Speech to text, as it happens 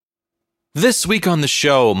This week on the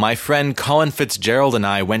show, my friend Colin Fitzgerald and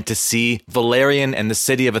I went to see Valerian and the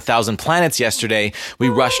City of a Thousand Planets yesterday. We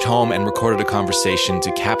rushed home and recorded a conversation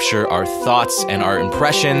to capture our thoughts and our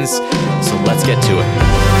impressions. So let's get to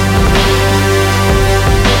it.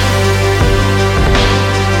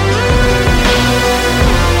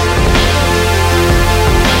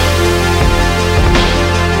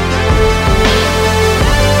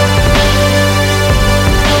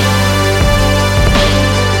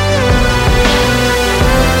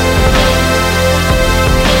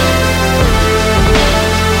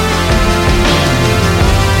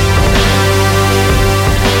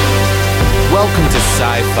 Welcome to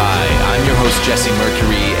Sci-Fi. I'm your host, Jesse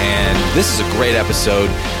Mercury, and this is a great episode.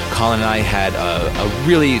 Colin and I had a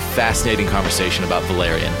really fascinating conversation about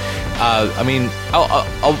Valerian. I'm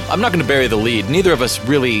not going to bury the lead. Neither of us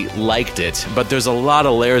really liked it, but there's a lot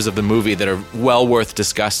of layers of the movie that are well worth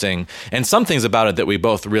discussing, and some things about it that we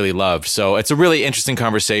both really loved. So it's a really interesting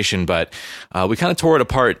conversation, but we kind of tore it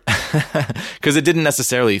apart because it didn't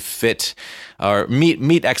necessarily fit or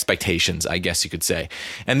meet expectations, I guess you could say.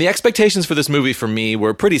 And the expectations for this movie for me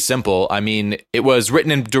were pretty simple. I mean, it was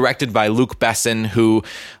written and directed by Luc Besson, who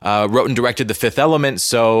wrote and directed The Fifth Element,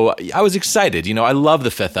 so I was excited. You know, I love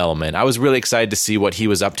The Fifth Element. I was really excited to see what he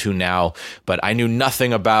was up to now, but I knew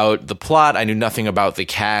nothing about the plot. I knew nothing about the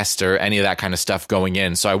cast or any of that kind of stuff going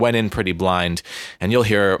in, so I went in pretty blind, and you'll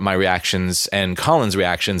hear my reactions and Colin's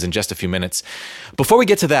reactions in just a few minutes. Before we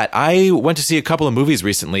get to that, I went to see a couple of movies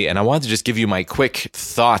recently, and I wanted to just give you my quick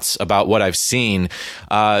thoughts about what I've seen.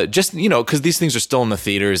 Just, you know, because these things are still in the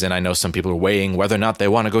theaters, and I know some people are weighing whether or not they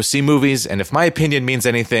want to go see movies, and if my opinion means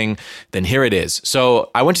anything, then here it is.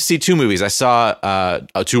 So I went to see two movies. I saw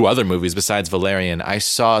two other movies besides Valerian. I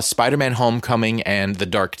saw Spider-Man Homecoming and The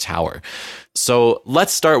Dark Tower. So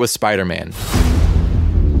let's start with Spider-Man.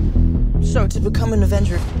 So, to become an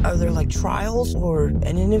Avenger, are there like trials or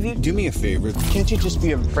an interview? Do me a favor. Can't you just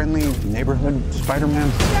be a friendly neighborhood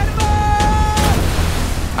Spider-Man?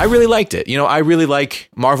 I really liked it. You know, I really like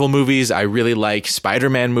Marvel movies. I really like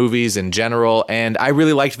Spider-Man movies in general. And I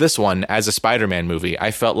really liked this one as a Spider-Man movie.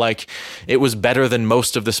 I felt like it was better than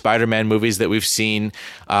most of the Spider-Man movies that we've seen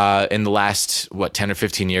in the last, 10 or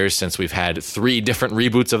 15 years since we've had 3 different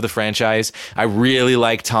reboots of the franchise. I really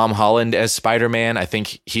like Tom Holland as Spider-Man. I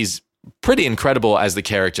think he's pretty incredible as the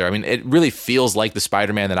character. I mean, it really feels like the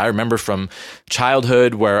Spider-Man that I remember from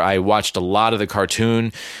childhood, where I watched a lot of the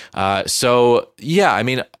cartoon. So yeah, I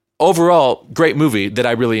mean, overall, great movie that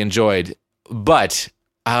I really enjoyed, but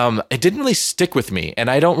it didn't really stick with me, and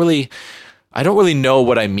I don't really know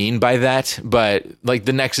what I mean by that. But like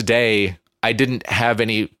the next day, I didn't have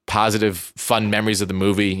any positive, fun memories of the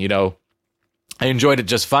movie. You know, I enjoyed it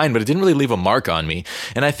just fine, but it didn't really leave a mark on me.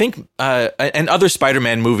 And I think, and other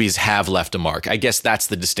Spider-Man movies have left a mark. I guess that's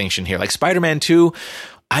the distinction here. Like Spider-Man 2,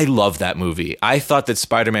 I love that movie. I thought that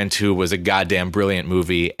Spider-Man 2 was a goddamn brilliant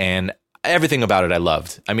movie, and everything about it I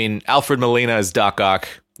loved. I mean, Alfred Molina as Doc Ock,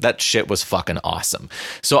 that shit was fucking awesome.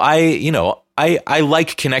 So I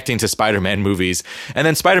like connecting to Spider-Man movies. And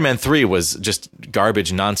then Spider-Man 3 was just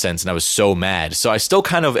garbage nonsense, and I was so mad. So I still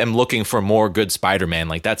kind of am looking for more good Spider-Man.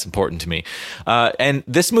 Like, that's important to me. And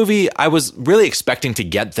this movie, I was really expecting to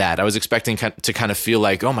get that. I was expecting to kind of feel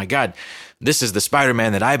like, oh my God, this is the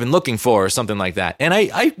Spider-Man that I've been looking for, or something like that. And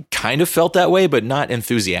I kind of felt that way, but not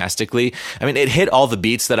enthusiastically. I mean, it hit all the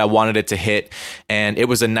beats that I wanted it to hit, and it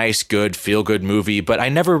was a nice, good, feel-good movie, but I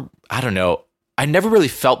never really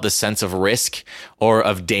felt the sense of risk or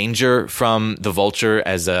of danger from the Vulture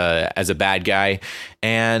as a bad guy.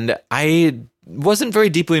 And I wasn't very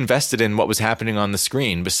deeply invested in what was happening on the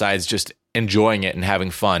screen besides just enjoying it and having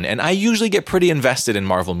fun. And I usually get pretty invested in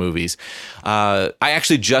Marvel movies. I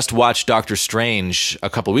actually just watched Doctor Strange a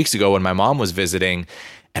couple weeks ago when my mom was visiting,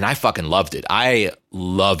 and I fucking loved it. I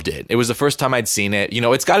loved it. It was the first time I'd seen it. You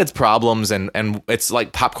know, it's got its problems, and it's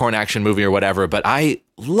like popcorn action movie or whatever, but I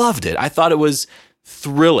loved it. I thought it was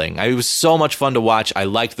thrilling. It was so much fun to watch. I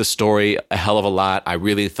liked the story a hell of a lot. I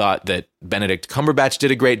really thought that Benedict Cumberbatch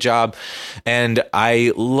did a great job, and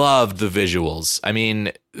I loved the visuals. I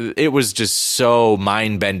mean, it was just so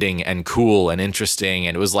mind-bending and cool and interesting,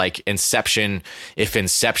 and it was like Inception if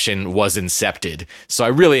Inception was incepted. So I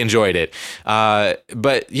really enjoyed it.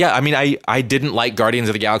 But yeah, I mean, I didn't like Guardians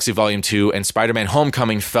of the Galaxy Volume 2, and Spider-Man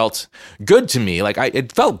Homecoming felt good to me. Like,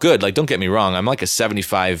 it felt good. Like, don't get me wrong, I'm like a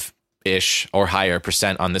 75 ish or higher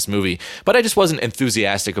percent on this movie, but I just wasn't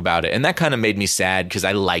enthusiastic about it. And that kind of made me sad because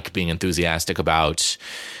I like being enthusiastic about,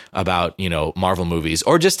 Marvel movies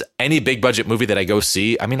or just any big budget movie that I go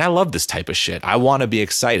see. I mean, I love this type of shit. I want to be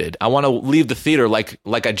excited. I want to leave the theater like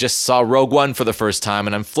I just saw Rogue One for the first time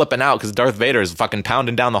and I'm flipping out because Darth Vader is fucking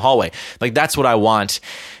pounding down the hallway. Like, that's what I want.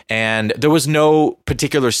 And there was no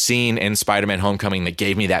particular scene in Spider-Man Homecoming that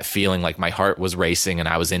gave me that feeling like my heart was racing and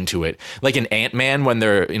I was into it. Like in Ant-Man when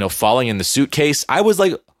they're, falling in the suitcase, I was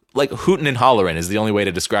like hooting and hollering is the only way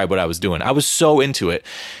to describe what I was doing. I was so into it.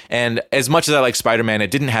 And as much as I like Spider-Man,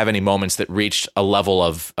 it didn't have any moments that reached a level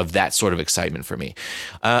of that sort of excitement for me.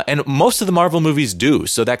 And most of the Marvel movies do.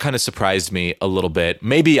 So that kind of surprised me a little bit.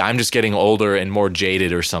 Maybe I'm just getting older and more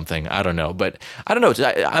jaded or something. I don't know. But I don't know.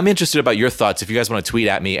 I'm interested about your thoughts. If you guys want to tweet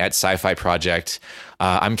at me at Sci-Fi Project,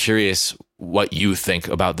 I'm curious what you think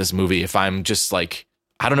about this movie. If I'm just like,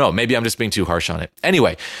 I don't know. Maybe I'm just being too harsh on it.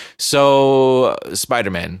 Anyway, so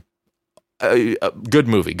Spider-Man, a good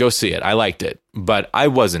movie. Go see it. I liked it, but I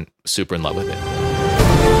wasn't super in love with it.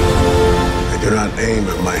 I do not aim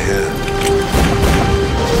at my hand.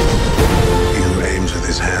 He who aims with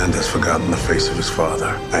his hand has forgotten the face of his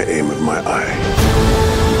father. I aim with my eye.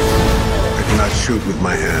 I do not shoot with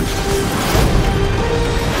my hand.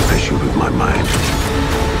 I shoot with my mind.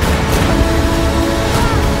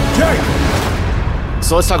 Jake!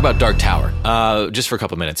 So let's talk about Dark Tower, just for a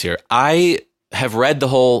couple minutes here. I have read the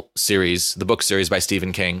whole series, the book series by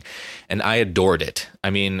Stephen King, and I adored it. I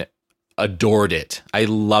mean, adored it. I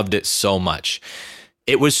loved it so much.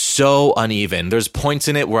 It was so uneven. There's points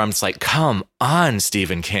in it where I'm just like, come on,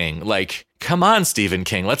 Stephen King. Like, come on, Stephen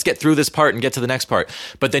King. Let's get through this part and get to the next part.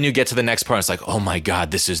 But then you get to the next part and it's like, oh my God,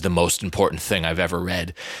 this is the most important thing I've ever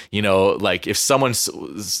read. Like if someone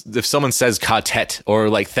says quartet or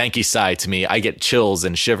like thank you, Sai to me, I get chills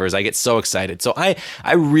and shivers. I get so excited. So I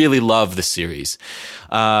really love the series.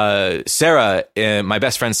 Sarah, my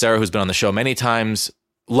best friend Sarah, who's been on the show many times,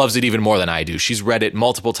 loves it even more than I do. She's read it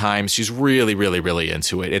multiple times. She's really, really, really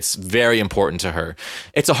into it. It's very important to her.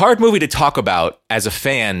 It's a hard movie to talk about as a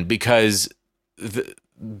fan because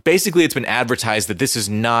basically it's been advertised that this is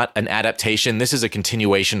not an adaptation. This is a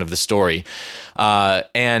continuation of the story.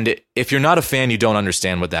 And if you're not a fan, you don't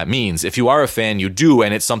understand what that means. If you are a fan, you do,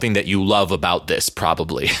 and it's something that you love about this,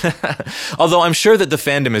 probably. Although I'm sure that the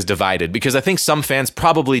fandom is divided, because I think some fans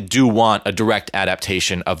probably do want a direct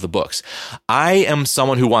adaptation of the books. I am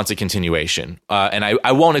someone who wants a continuation, and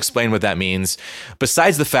I won't explain what that means,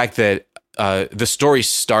 besides the fact that the story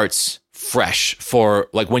starts fresh. For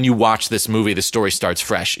like when you watch this movie, the story starts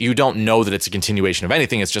fresh. You don't know that it's a continuation of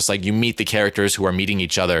anything. It's just like you meet the characters who are meeting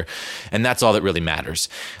each other, and that's all that really matters.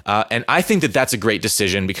 And I think that that's a great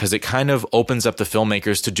decision because it kind of opens up the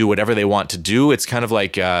filmmakers to do whatever they want to do. It's kind of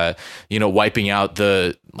like wiping out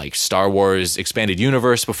the like Star Wars expanded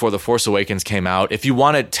universe before The Force Awakens came out. If you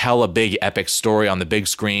want to tell a big epic story on the big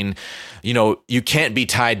screen, you can't be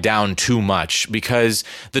tied down too much because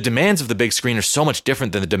the demands of the big screen are so much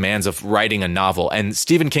different than the demands of writing a novel. And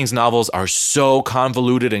Stephen King's novels are so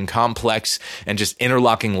convoluted and complex and just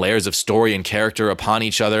interlocking layers of story and character upon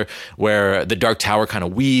each other, where The Dark Tower kind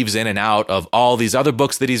of weaves in and out of all these other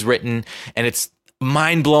books that he's written. And it's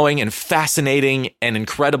mind-blowing and fascinating and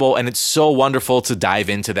incredible, and it's so wonderful to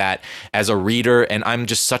dive into that as a reader, and I'm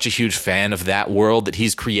just such a huge fan of that world that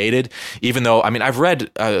he's created, even though, I mean, I've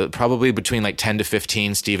read probably between like 10 to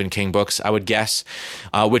 15 Stephen King books, I would guess,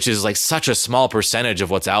 which is like such a small percentage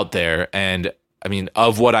of what's out there, and I mean,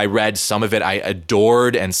 of what I read, some of it I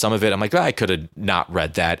adored, and some of it I'm like, I could have not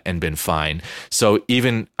read that and been fine. So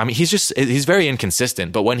he's very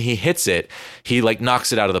inconsistent, but when he hits it, he like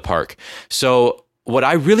knocks it out of the park. So what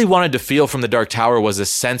I really wanted to feel from The Dark Tower was a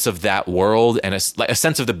sense of that world and a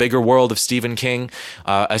sense of the bigger world of Stephen King,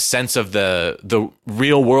 a sense of the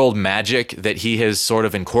real world magic that he has sort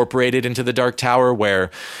of incorporated into The Dark Tower,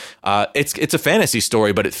 where it's a fantasy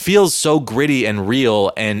story, but it feels so gritty and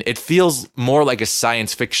real, and it feels more like a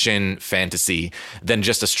science fiction fantasy than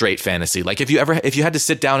just a straight fantasy. Like if you had to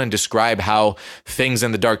sit down and describe how things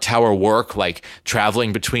in The Dark Tower work, like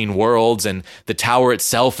traveling between worlds and the tower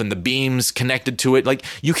itself and the beams connected to it, like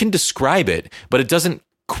you can describe it, but it doesn't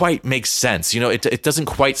quite make sense. It doesn't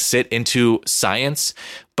quite sit into science,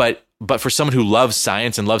 but for someone who loves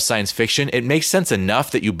science and loves science fiction, it makes sense enough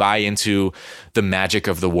that you buy into the magic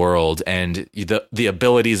of the world and the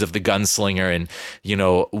abilities of the gunslinger, and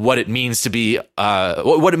what it means to be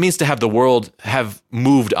what it means to have the world have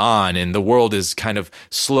moved on, and the world is kind of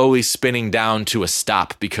slowly spinning down to a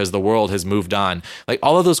stop because the world has moved on. Like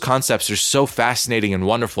all of those concepts are so fascinating and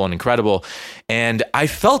wonderful and incredible, and I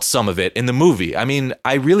felt some of it in the movie. I mean,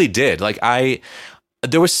 I really did. Like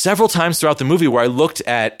there were several times throughout the movie where I looked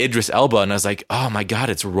at Idris Elba and I was like, oh my God,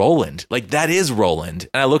 it's Roland. Like, that is Roland.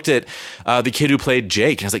 And I looked at the kid who played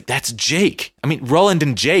Jake and I was like, that's Jake. I mean, Roland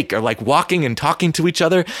and Jake are like walking and talking to each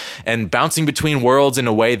other and bouncing between worlds in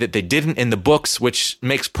a way that they didn't in the books, which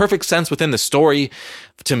makes perfect sense within the story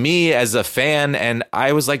to me as a fan. And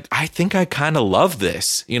I was like, I think I kind of love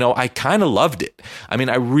this. You know, I kind of loved it. I mean,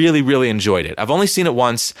 I really, really enjoyed it. I've only seen it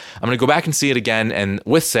once. I'm going to go back and see it again and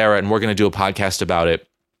with Sarah, and we're going to do a podcast about it.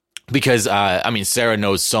 Because, I mean, Sarah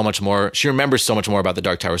knows so much more. She remembers so much more about the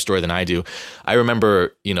Dark Tower story than I do. I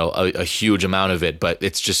remember, you know, a huge amount of it, but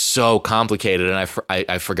it's just so complicated. And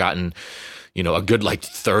I've forgotten, you know, a good like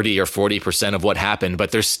 30 or 40% of what happened,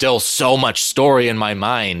 but there's still so much story in my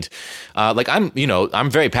mind. Like I'm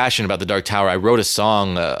very passionate about the Dark Tower. I wrote a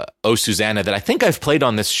song, Oh Susanna, that I think I've played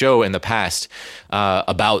on this show in the past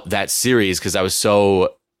about that series because I was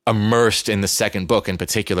so immersed in the second book, in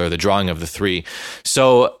particular, the drawing of the three.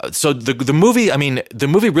 So the movie, I mean, the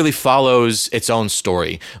movie really follows its own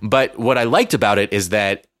story. But what I liked about it is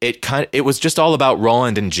that it was just all about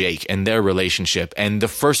Roland and Jake and their relationship. And the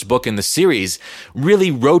first book in the series really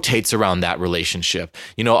rotates around that relationship.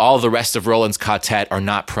 You know, all the rest of Roland's quartet are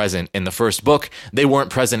not present in the first book. They weren't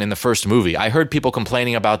present in the first movie. I heard people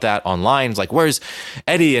complaining about that online. It's like, where's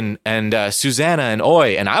Eddie and Susanna and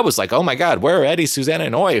Oy? And I was like, oh my God, where are Eddie, Susanna,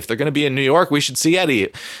 and Oy? If they're going to be in New York, we should see Eddie.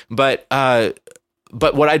 But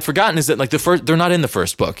what I'd forgotten is that like they're not in the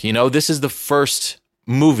first book. You know, this is the first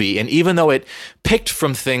movie, and even though it picked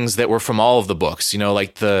from things that were from all of the books, you know,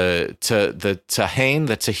 like the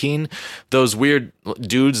Tahine, those weird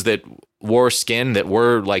dudes that wore skin that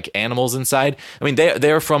were like animals inside. I mean,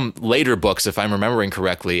 they're from later books, if I'm remembering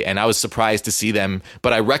correctly, and I was surprised to see them,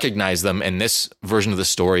 but I recognized them in this version of the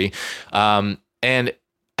story, and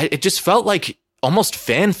it just felt like almost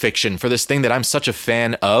fan fiction for this thing that I'm such a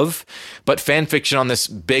fan of, but fan fiction on this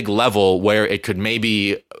big level where it could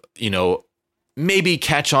maybe, you know, maybe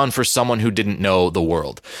catch on for someone who didn't know the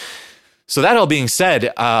world. So that all being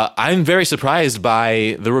said, I'm very surprised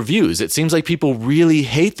by the reviews. It seems like people really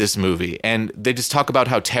hate this movie and they just talk about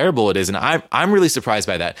how terrible it is. And I'm really surprised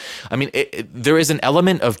by that. I mean, there is an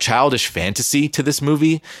element of childish fantasy to this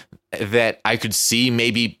movie that I could see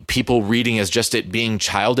maybe people reading as just it being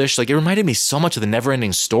childish. Like, it reminded me so much of the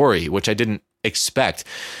Neverending Story, which I didn't expect,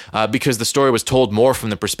 because the story was told more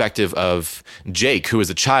from the perspective of Jake, who is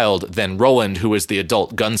a child, than Roland, who is the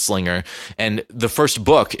adult gunslinger. And the first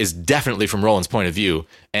book is definitely from Roland's point of view.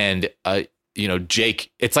 And, you know,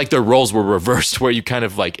 Jake, it's like their roles were reversed, where you kind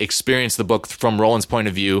of like experience the book from Roland's point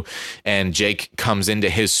of view and Jake comes into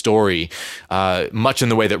his story, much in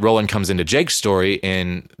the way that Roland comes into Jake's story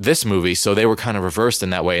in this movie. So they were kind of reversed in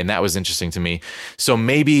that way. And that was interesting to me. So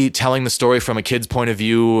maybe telling the story from a kid's point of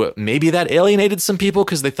view, maybe that alienated some people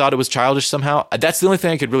because they thought it was childish somehow. That's the only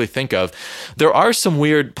thing I could really think of. There are some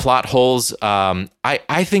weird plot holes. I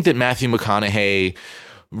think that Matthew McConaughey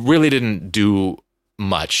really didn't do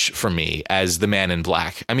much for me as the Man in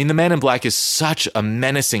Black. I mean, the Man in Black is such a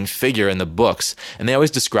menacing figure in the books, and they always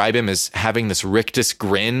describe him as having this rictus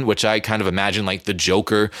grin, which I kind of imagine like the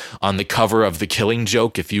Joker on the cover of The Killing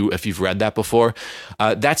Joke, if you've read that before.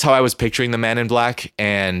 That's how I was picturing the Man in Black,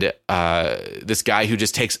 and this guy who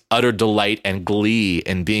just takes utter delight and glee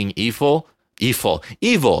in being evil.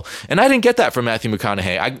 And I didn't get that from Matthew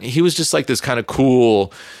McConaughey. He was just like this kind of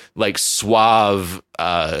cool, like suave,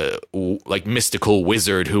 like mystical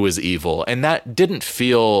wizard who was evil. And that didn't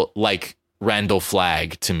feel like Randall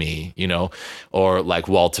Flagg to me, you know, or like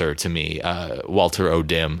Walter to me, Walter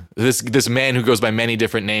O'Dim. This man who goes by many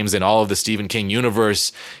different names in all of the Stephen King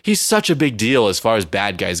universe, he's such a big deal as far as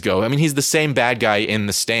bad guys go. I mean, he's the same bad guy in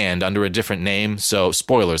The Stand under a different name. So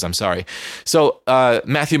spoilers, I'm sorry. So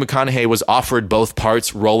Matthew McConaughey was offered both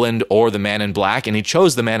parts, Roland or the Man in Black, and he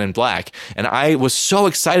chose the Man in Black. And I was so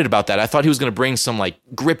excited about that. I thought he was going to bring some like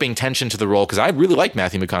gripping tension to the role because I really like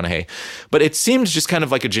Matthew McConaughey. But it seemed just kind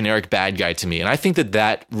of like a generic bad guy to me. And I think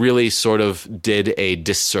that really sort of did a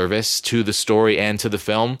disservice to the story and to the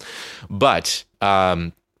film. But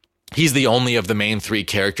he's the only of the main three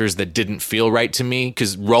characters that didn't feel right to me,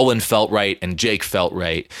 because Roland felt right and Jake felt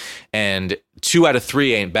right. And 2 out of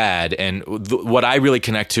 3 ain't bad. And what I really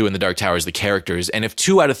connect to in The Dark Tower is the characters. And if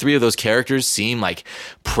 2 out of 3 of those characters seem like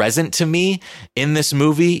present to me in this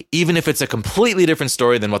movie, even if it's a completely different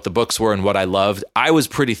story than what the books were and what I loved, I was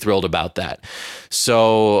pretty thrilled about that.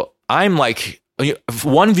 So I'm like,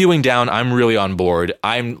 one viewing down, I'm really on board.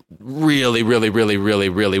 I'm really, really, really, really,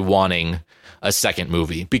 really wanting a second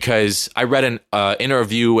movie, because I read an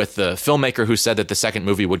interview with the filmmaker who said that the second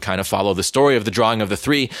movie would kind of follow the story of The Drawing of the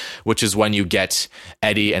Three, which is when you get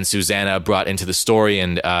Eddie and Susanna brought into the story,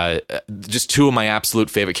 and just two of my absolute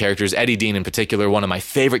favorite characters, Eddie Dean in particular, one of my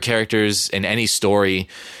favorite characters in any story.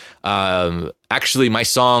 Actually, my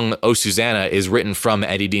song "Oh Susanna" is written from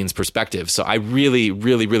Eddie Dean's perspective, so I really,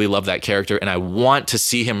 really, really love that character, and I want to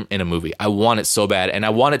see him in a movie. I want it so bad, and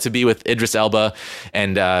I want it to be with Idris Elba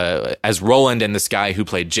and as Roland and this guy who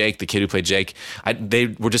played Jake, the kid who played Jake. They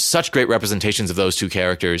were just such great representations of those two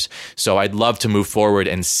characters, so I'd love to move forward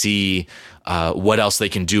and see what else they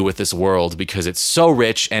can do with this world, because it's so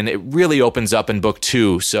rich, and it really opens up in book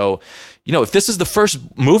 2. So, you know, if this is the first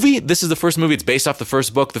movie, this is the first movie. It's based off the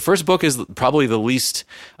first book. The first book is probably the least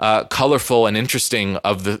colorful and interesting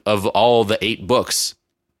of all the 8 books,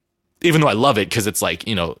 even though I love it because it's like,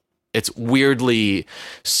 you know, it's weirdly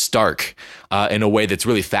stark in a way that's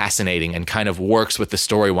really fascinating and kind of works with the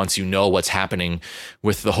story once you know what's happening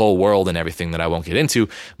with the whole world and everything that I won't get into.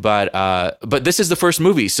 But this is the first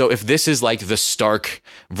movie. So if this is like the Stark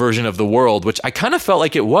version of the world, which I kind of felt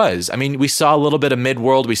like it was. I mean, we saw a little bit of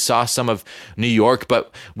Midworld. We saw some of New York,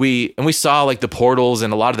 but we saw like the portals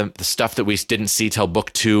and a lot of the stuff that we didn't see till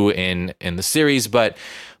book 2 in the series. But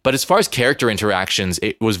as far as character interactions,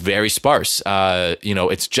 it was very sparse. You know,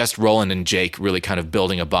 it's just Roland and Jake really kind of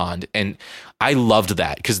building a bond. And I loved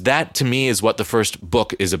that, because that to me is what the first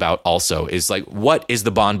book is about also, is like, what is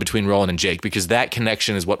the bond between Roland and Jake? Because that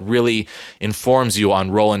connection is what really informs you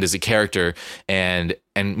on Roland as a character, and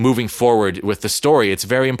moving forward with the story, it's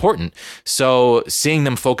very important. So seeing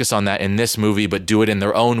them focus on that in this movie, but do it in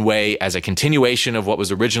their own way as a continuation of what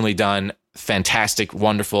was originally done, fantastic,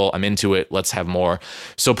 wonderful. I'm into it. Let's have more.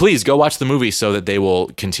 So please go watch the movie so that they will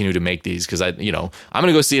continue to make these, because I'm going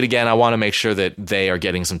to go see it again. I want to make sure that they are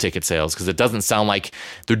getting some ticket sales, because it doesn't sound like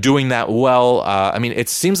they're doing that well. I mean, it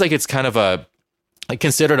seems like it's kind of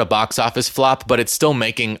considered a box office flop, but it's still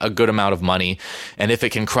making a good amount of money. And if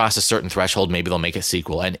it can cross a certain threshold, maybe they'll make a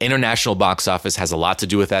sequel. And international box office has a lot to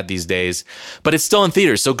do with that these days, but it's still in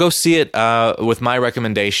theaters. So go see it with my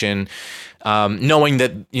recommendation, knowing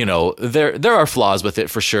that, you know, there are flaws with it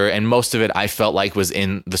for sure. And most of it I felt like was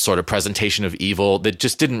in the sort of presentation of evil that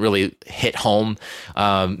just didn't really hit home.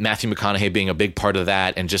 Matthew McConaughey being a big part of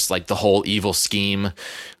that, and just like the whole evil scheme,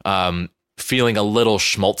 feeling a little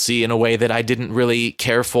schmaltzy in a way that I didn't really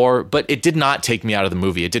care for, but it did not take me out of the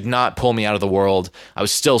movie. It did not pull me out of the world. I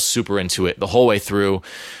was still super into it the whole way through.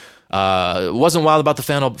 Wasn't wild about the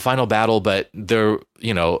final battle, but there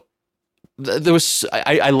was,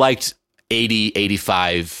 I liked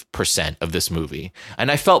 80-85% of this movie, and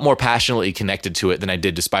I felt more passionately connected to it than I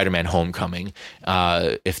did to Spider-Man Homecoming,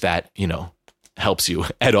 if that, you know, helps you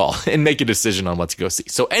at all and make a decision on what to go see.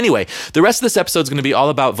 So anyway, the rest of this episode is going to be all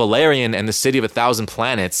about Valerian and the City of 1,000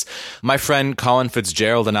 Planets. My friend Colin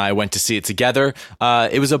Fitzgerald and I went to see it together.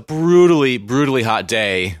 It was a brutally hot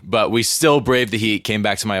day, but we still braved the heat, came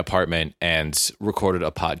back to my apartment, and recorded a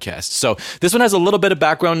podcast. So this one has a little bit of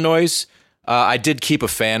background noise. I did keep a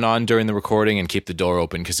fan on during the recording and keep the door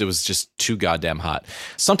open because it was just too goddamn hot.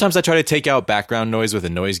 Sometimes I try to take out background noise with a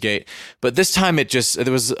noise gate, but this time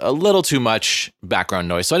there was a little too much background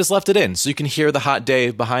noise, so I just left it in so you can hear the hot day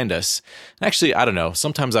behind us. Actually, I don't know.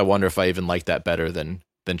 Sometimes I wonder if I even like that better than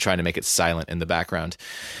trying to make it silent in the background.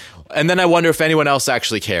 And then I wonder if anyone else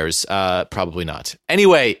actually cares. Probably not.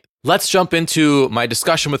 Anyway, let's jump into my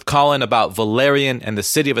discussion with Colin about Valerian and the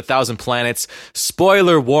City of 1,000 Planets.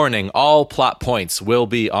 Spoiler warning, all plot points will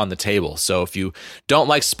be on the table. So if you don't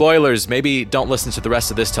like spoilers, maybe don't listen to the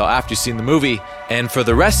rest of this till after you've seen the movie. And for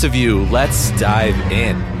the rest of you, let's dive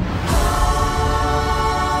in.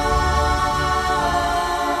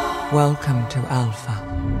 Welcome to Alpha.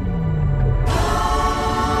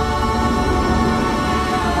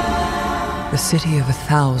 The city of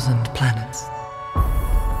 1,000 planets,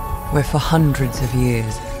 where for hundreds of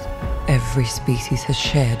years, every species has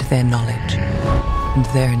shared their knowledge and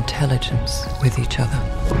their intelligence with each other.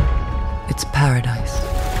 It's paradise.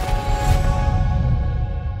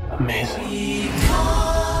 Amazing.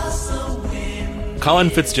 Colin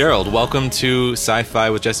Fitzgerald, welcome to Sci-Fi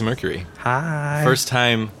with Jesse Mercury. Hi. First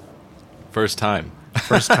time. First timer.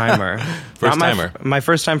 First timer. My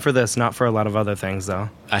first time for this, not for a lot of other things, though.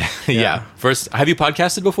 Yeah. First, have you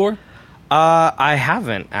podcasted before? I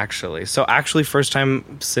haven't, actually. So actually, first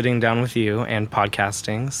time sitting down with you and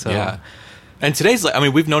podcasting. So yeah. And today's,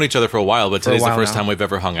 we've known each other for a while, but today's the first time we've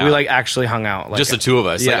ever hung out. We actually hung out. Just the two of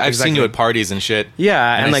us. Yeah, I've seen you at parties and shit.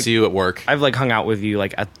 Yeah. And I see you at work. I've hung out with you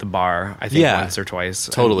at the bar, I think once or twice.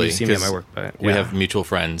 Totally. You've seen me at my work, but we have mutual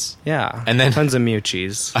friends. Yeah. And then tons of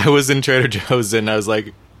muchies. I was in Trader Joe's and I was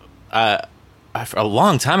like, a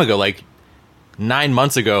long time ago, like 9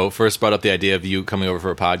 months ago, first brought up the idea of you coming over for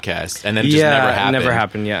a podcast, and then it just never happened. Never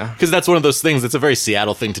happened. Yeah, because that's one of those things. It's a very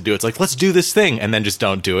Seattle thing to do. It's like, let's do this thing, and then just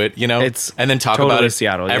don't do it. You know, and then talk totally about it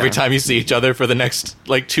Seattle, every time you see each other for the next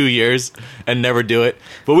like 2 years, and never do it.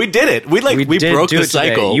 But we did it. We broke the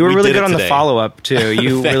cycle. Today. You were we really good on today. the follow up too.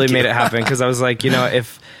 You really you. made it happen, because I was like,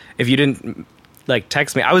 if you didn't like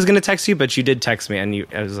text me, I was gonna text you, but you did text me, and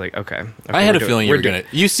I was like, okay. I had a feeling you were gonna.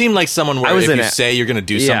 You seem like someone where if you say you're gonna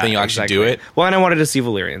do something, you actually do it. Well, and I wanted to see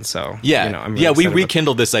Valerian, so yeah, I'm really we excited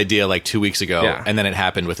rekindled this idea like 2 weeks ago, Yeah. and then it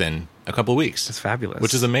happened within a couple of weeks. It's fabulous,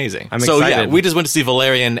 which is amazing. I'm so excited. yeah, we just went to see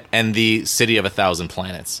Valerian and the City of 1,000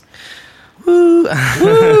 Planets. Woo!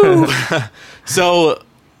 Woo! So,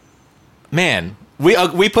 man.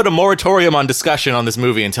 We put a moratorium on discussion on this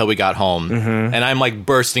movie until we got home, and I'm like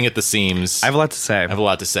bursting at the seams. I have a lot to say. I have a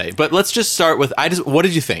lot to say, but let's just start with what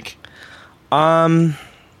did you think?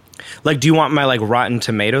 Like, do you want my like Rotten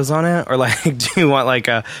Tomatoes on it, or like do you want like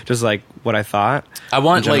just like what I thought? I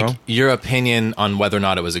want in like general? your opinion on whether or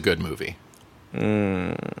not it was a good movie.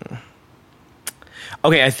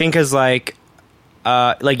 Okay, I think as like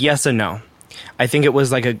yes and no. I think it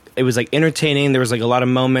was like entertaining. There was like a lot of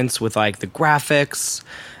moments with like the graphics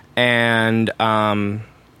and the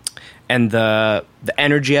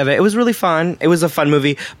energy of it. It was really fun. It was a fun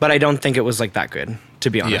movie, but I don't think it was like that good, to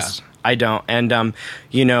be honest. Yeah. I don't. And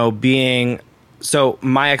so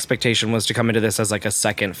my expectation was to come into this as like a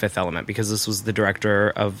second Fifth Element, because this was the director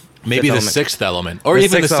of Maybe Fifth the Element. Sixth Element, or The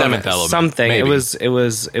even the Sixth Seventh Element. Something. Maybe. It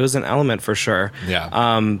was an element for sure.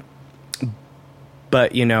 Yeah.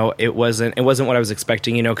 But it wasn't what I was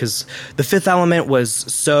expecting, because the Fifth Element was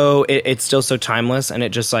so it's still so timeless, and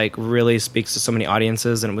it just like really speaks to so many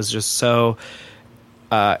audiences, and it was just so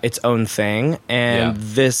its own thing. And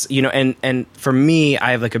this, and for me,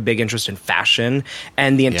 I have like a big interest in fashion,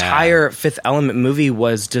 and the entire Fifth Element movie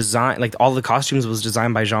was designed, like all the costumes was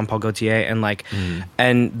designed by Jean-Paul Gaultier, and like,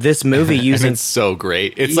 and this movie using and it's so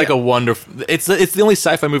great. It's like a wonderful. It's the only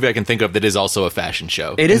sci-fi movie I can think of that is also a fashion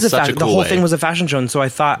show. It is in such fashion. a The cool whole way. thing was a fashion show, and so I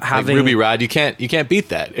thought having like Ruby Rod, you can't beat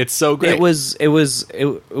that. It's so great. It was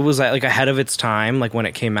like ahead of its time, like when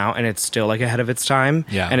it came out, and it's still like ahead of its time.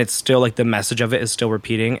 Yeah. And it's still like the message of it is still repeating,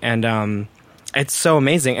 and it's so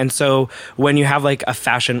amazing. And so when you have like a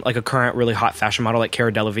fashion, like a current really hot fashion model like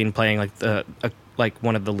Cara Delevingne playing like like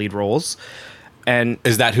one of the lead roles, and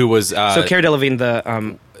is that who was? so Cara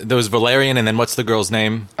Delevingne, there was Valerian, and then what's the girl's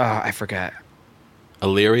name? I forget.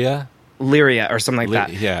 Illyria. Lyria or something like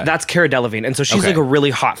that. Yeah. That's Cara Delevingne. And so she's Okay. like a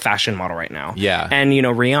really hot fashion model right now. Yeah. And,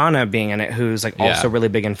 Rihanna being in it, who's like also really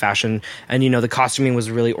big in fashion. And, the costuming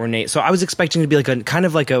was really ornate. So I was expecting to be like a kind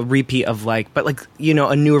of like a repeat of like, but like,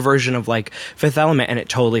 a newer version of like Fifth Element, and it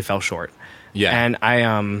totally fell short. Yeah. And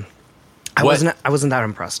I wasn't that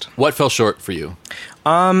impressed. What fell short for you?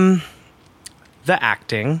 The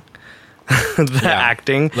acting.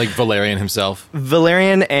 Acting. Like Valerian himself.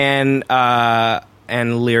 Valerian and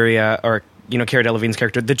Lyria, or Cara Delevingne's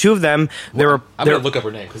character, the two of them, I'm gonna look up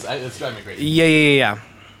her name because it's driving me crazy. Yeah.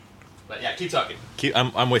 But yeah, keep talking.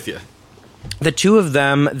 I'm with you. The two of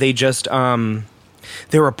them, they just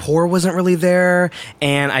their rapport wasn't really there,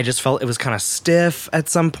 and I just felt it was kind of stiff at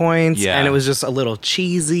some points, Yeah. and it was just a little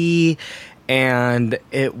cheesy. And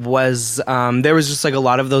it was there was just like a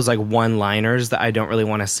lot of those like one-liners that I don't really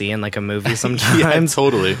want to see in like a movie sometimes. Yeah,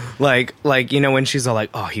 totally. Like when she's all like,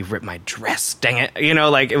 "Oh, he ripped my dress, dang it,"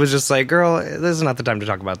 like it was just like, girl, this is not the time to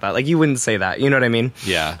talk about that. Like you wouldn't say that, you know what I mean?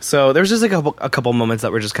 Yeah. So there's just like a couple moments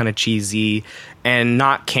that were just kind of cheesy and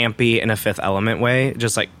not campy in a Fifth Element way,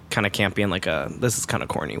 just like kind of campy in like a this is kind of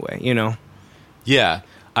corny way, Yeah.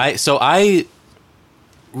 I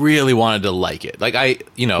really wanted to like it. Like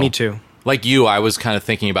Me too. Like you, I was kind of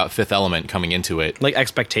thinking about Fifth Element coming into it. Like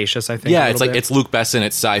expectatious, I think. Yeah, it's like it's Luc Besson,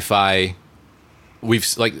 it's sci-fi. We've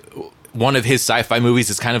like one of his sci-fi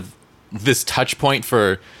movies is kind of this touch point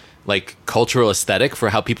for like cultural aesthetic for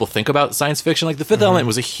how people think about science fiction. Like the Fifth Element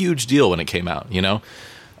was a huge deal when it came out,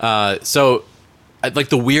 So like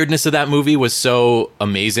the weirdness of that movie was so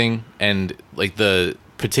amazing, and like the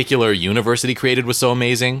particular universe that he created was so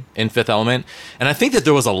amazing in Fifth Element, and I think that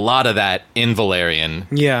there was a lot of that in Valerian.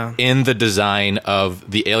 Yeah. In the design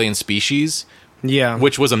of the alien species. Yeah.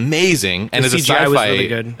 Which was amazing. And The as a CGI was sci-fi really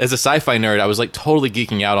good. as a sci-fi nerd, I was like totally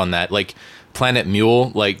geeking out on that. Like Planet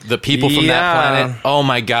Mule, like the people from that Yeah. planet. Oh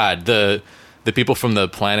my god, the people from the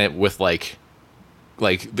planet with like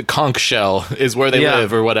the conch shell is where they Yeah.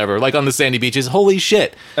 live or whatever. Like on the sandy beaches. Holy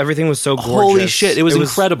shit. Everything was so gorgeous. Holy shit, it was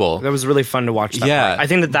incredible. That was really fun to watch that Yeah. part. I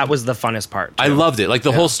think that was the funnest part, too. I loved it. Like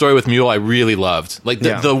the whole story with Mule, I really loved. Like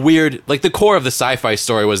the weird, like the core of the sci-fi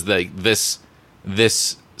story was like this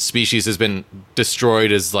species has been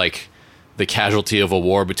destroyed as like the casualty of a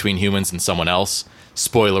war between humans and someone else.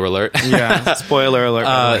 Spoiler alert. Yeah, spoiler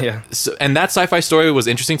alert. Yeah. So, and that sci-fi story was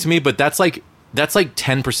interesting to me, but that's like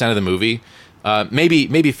 10% of the movie,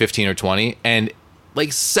 maybe 15 or 20, and like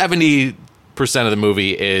 70% of the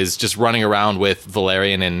movie is just running around with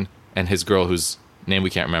Valerian and his girl whose name we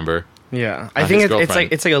can't remember. Yeah, I think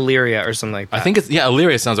it's like Illyria or something like that. I think it's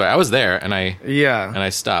Illyria sounds right. I was there and I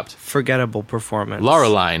stopped. Forgettable performance.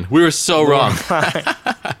 Laureline. We were so wrong.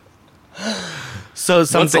 So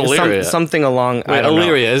something along. Wait,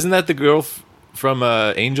 Illyria, isn't that the girl from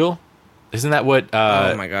Angel? Isn't that what?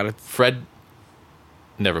 Oh my god, Fred.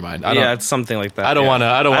 Never mind. It's something like that. I don't want to.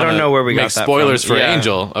 I don't know where we got that spoilers from. For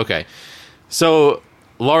Angel. Okay, so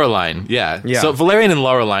Laureline, yeah. So Valerian and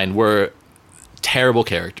Laureline were terrible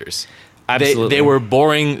characters. Absolutely, they were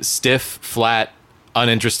boring, stiff, flat,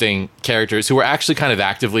 uninteresting characters who were actually kind of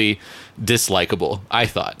actively dislikable. I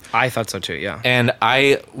thought so too. Yeah, and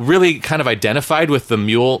I really kind of identified with the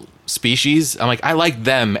mule species. I'm like, I like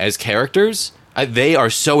them as characters. They are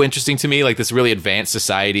so interesting to me. Like this really advanced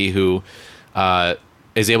society who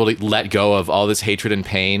is able to let go of all this hatred and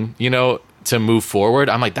pain, to move forward.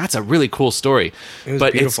 I'm like, that's a really cool story.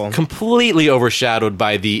 But beautiful. It's completely overshadowed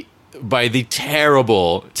by the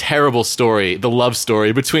terrible story, the love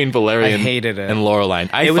story between Valerian and Laureline.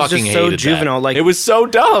 It was just so juvenile. Like, it was so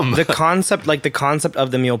dumb. The concept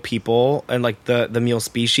of the mule people and like the mule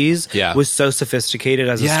species was so sophisticated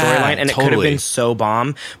as a storyline, and it could have been so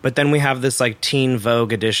bomb. But then we have this like teen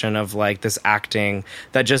Vogue edition of like this acting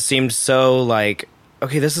that just seemed so like,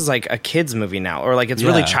 okay, this is like a kid's movie now, or like it's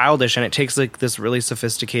really childish, and it takes like this really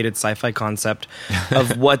sophisticated sci-fi concept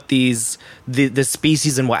of what the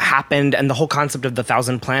species and what happened, and the whole concept of the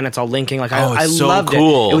 1,000 planets all linking. Like I so loved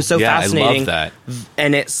cool. it. It was so fascinating. I love that.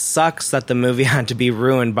 And it sucks that the movie had to be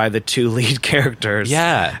ruined by the two lead characters.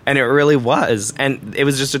 Yeah, and it really was, and it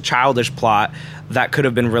was just a childish plot that could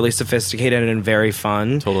have been really sophisticated and very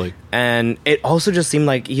fun. Totally. And it also just seemed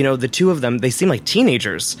like, the two of them, they seem like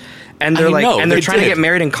teenagers. And they're trying to get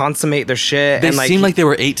married and consummate their shit. They seem like they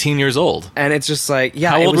were 18 years old. And it's just like,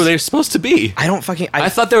 how old were they supposed to be? I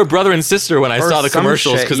thought they were brother and sister when I saw the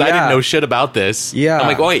commercials because I didn't know shit about this. Yeah. I'm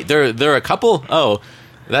like, oh, wait, they're a couple? Oh,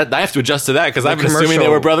 that I have to adjust to that because I've been assuming they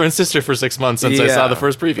were brother and sister for 6 months since I saw the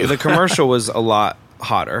first preview. The commercial was a lot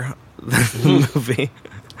hotter than the movie.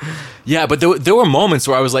 Yeah, but there were moments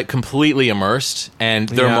where I was like completely immersed, and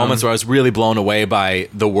there were moments where I was really blown away by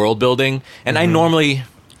the world building. And I normally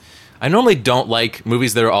don't like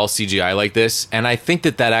movies that are all CGI like this, and I think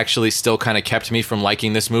that actually still kind of kept me from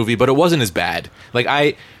liking this movie, but it wasn't as bad. Like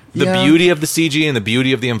the beauty of the CG and the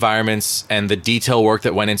beauty of the environments and the detail work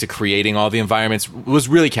that went into creating all the environments was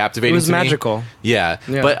really captivating. It was magical. Yeah,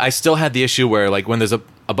 but I still had the issue where like when there's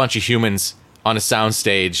a bunch of humans on a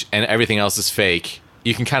soundstage and everything else is fake.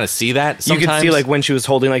 You can kind of see that sometimes. You could see, like, when she was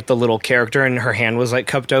holding, like, the little character and her hand was, like,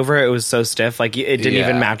 cupped over, it was so stiff. Like, it didn't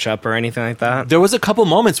even match up or anything like that. There was a couple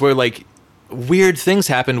moments where, like, weird things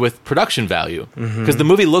happened with production value. Because the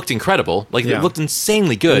movie looked incredible. Like, it looked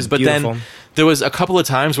insanely good. But beautiful. Then there was a couple of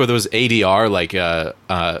times where there was ADR, like,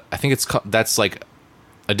 I think that's, like,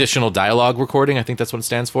 additional dialogue recording. I think that's what it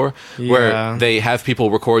stands for. Where they have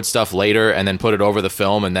people record stuff later and then put it over the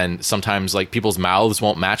film, and then sometimes like people's mouths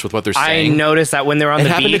won't match with what they're saying. I noticed that when they were on the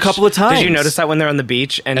beach. It happened a couple of times. Did you notice that when they're on the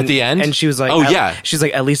beach and at the end? And she was like, "Oh yeah." She's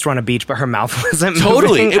like, "At least we're on a beach," but her mouth wasn't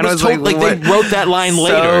totally. moving. It was like they wrote that line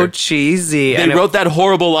later. So cheesy. They wrote that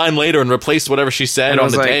horrible line later and replaced whatever she said on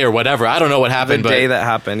the day or whatever. I don't know what happened. The day that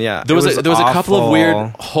happened. Yeah, there was a couple of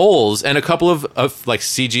weird holes and a couple of like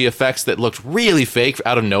CG effects that looked really fake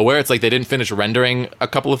out of nowhere. It's like they didn't finish rendering a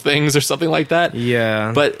couple of things or something like that.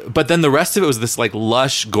 Yeah. But then the rest of it was this like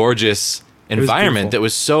lush, gorgeous environment that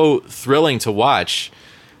was so thrilling to watch.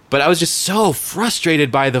 But I was just so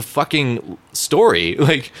frustrated by the fucking story.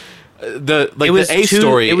 Like the A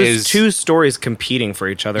story is two stories competing for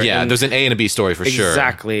each other. Yeah, there's an A and a B story for sure.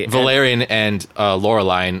 Exactly. Valerian and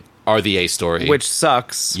Laureline are the A story, which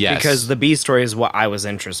sucks because the B story is what I was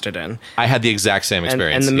interested in. I had the exact same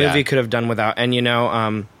experience, and the movie could have done without. And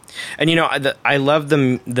I love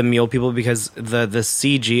the mule people because the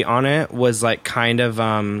CG on it was like kind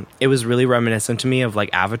of it was really reminiscent to me of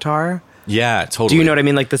like Avatar. Yeah, totally. Do you know what I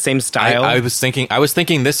mean? Like the same style. I was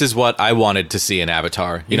thinking this is what I wanted to see in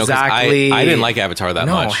Avatar. You know, exactly. I didn't like Avatar that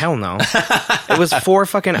much. No, hell no. It was 4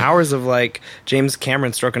 fucking hours of like James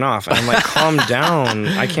Cameron stroking off, and I'm like, calm down.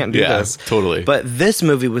 I can't do this. Totally. But this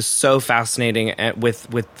movie was so fascinating with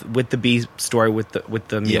the B story with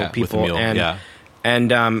the mule people with the mule,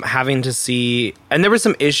 and having to see, and there were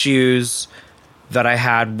some issues that I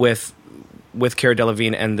had with with Cara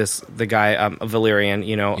Delevingne and the guy Valerian,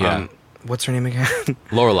 Yeah. What's her name again?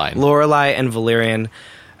 Lorelai And Valerian,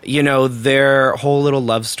 their whole little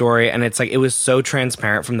love story, and it's like it was so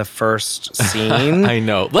transparent from the first scene. I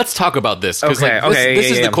know. Let's talk about this because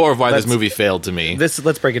this is the core of why this movie failed to me.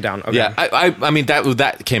 Let's break it down. Okay. Yeah, I mean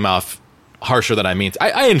that came off harsher than I mean.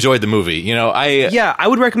 I enjoyed the movie. I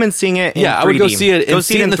would recommend seeing it. In 3D. I would go see it.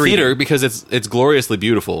 In the 3D. theater because it's gloriously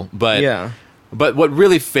beautiful. But yeah. But what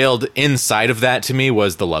really failed inside of that to me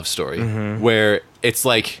was the love story, where it's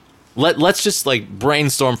like let's just like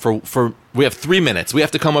brainstorm for we have 3 minutes. We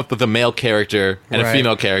have to come up with a male character and a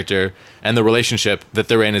female character, and the relationship that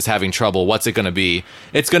they're in is having trouble. What's it going to be?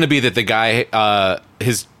 It's going to be that the guy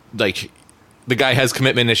the guy has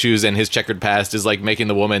commitment issues, and his checkered past is like making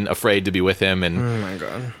the woman afraid to be with him. And oh my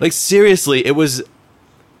god, like seriously, it was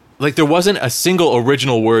like there wasn't a single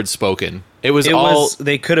original word spoken. It was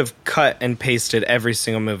they could have cut and pasted every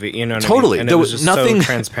single movie. You know what totally. I mean? And there it was just nothing so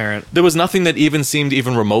transparent. There was nothing that even seemed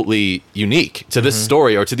even remotely unique to this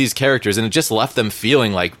story or to these characters, and it just left them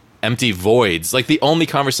feeling like empty voids. Like the only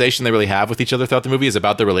conversation they really have with each other throughout the movie is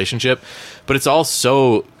about their relationship, but it's all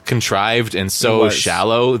so contrived and so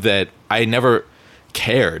shallow that I never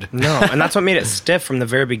cared. No, and that's what made it stiff from the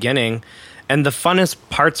very beginning. And the funnest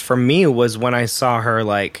parts for me was when I saw her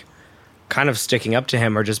like kind of sticking up to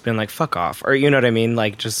him or just being like fuck off, or you know what I mean,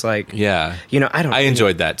 like just like I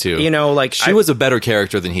enjoyed that too. Like she was a better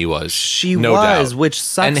character than he was. She no was, doubt. which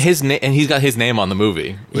sucks. And he's got his name on the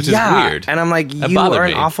movie, which is weird. And I'm like, you are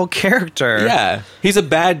an awful character. Yeah, he's a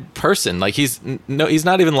bad person. Like he's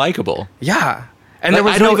not even likable. Yeah. And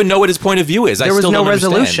I don't even know what his point of view is. There was no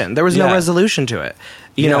resolution. Understand. There was no resolution to it.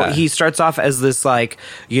 You know, he starts off as this like,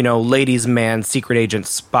 ladies' man, secret agent,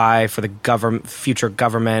 spy for the future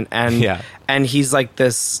government, and he's like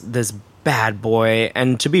this bad boy.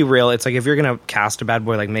 And to be real, it's like if you're gonna cast a bad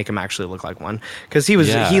boy, like make him actually look like one, because he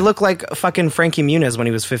looked like fucking Frankie Muniz when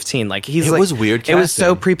he was 15. Like it was weird casting. It was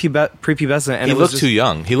so prepubescent, and he looked too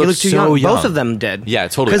young. He looked so young. Both of them did. Yeah,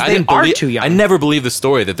 totally. Because they are too young. I never believed the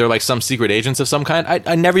story that they're like some secret agents of some kind.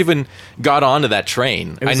 I never even got onto that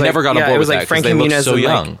train. I never got on board with that because they looked so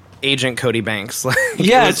young. Like Agent Cody Banks. Like,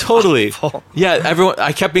 totally. Awful. Yeah, everyone.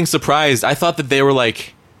 I kept being surprised. I thought that they were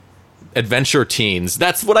like adventure teens.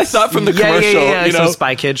 That's what I thought from the commercial. Yeah, some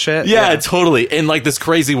Spy Kid shit. Yeah, totally. In like this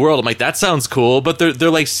crazy world, I'm like, that sounds cool, but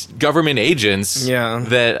they're like government agents. Yeah,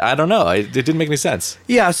 that I don't know. It didn't make any sense.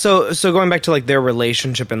 Yeah. So going back to like their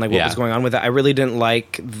relationship and like what was going on with it, I really didn't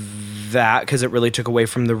like that because it really took away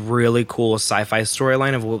from the really cool sci-fi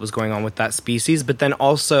storyline of what was going on with that species. But then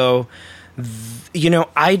also,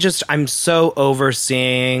 I'm so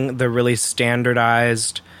overseeing the really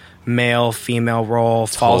standardized male female role,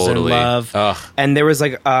 falls in love. Ugh. And there was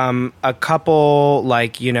like a couple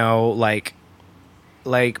like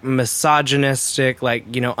misogynistic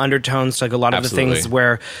undertones to like a lot of the things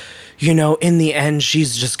where in the end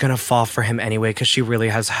she's just gonna fall for him anyway because she really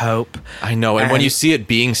has hope. I know, and when you see it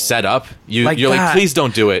being set up, you're like, please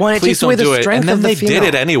don't do it. Well, please don't do it. And then they female. did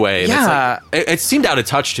it anyway. And yeah, it's like, it seemed out of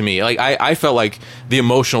touch to me. Like I felt like the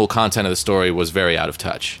emotional content of the story was very out of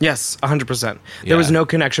touch. Yes, 100%. There was no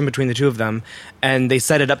connection between the two of them, and they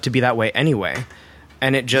set it up to be that way anyway.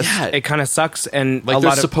 And it just, it kind of sucks. And like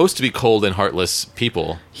they're supposed to be cold and heartless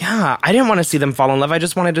people. Yeah, I didn't want to see them fall in love. I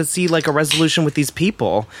just wanted to see like a resolution with these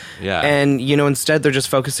people. Yeah. And, instead they're just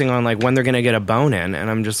focusing on like when they're going to get a bone in. And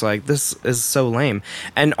I'm just like, this is so lame.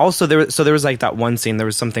 And also there was like that one scene, there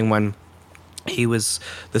was something when this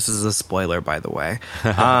is a spoiler, by the way.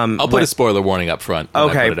 I'll put a spoiler warning up front.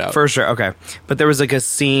 Okay, put it out. For sure. Okay. But there was like a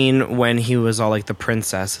scene when he was all like, the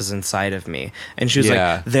princess is inside of me. And she was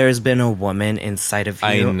like, there's been a woman inside of you.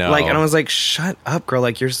 I know. Like, and I was like, shut up, girl.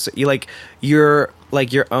 Like,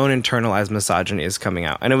 your own internalized misogyny is coming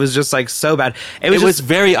out. And it was just like so bad. It was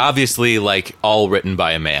very obviously like all written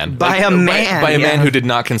by a man. By a man who did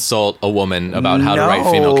not consult a woman about how to write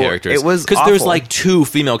female characters. It was because there's like 2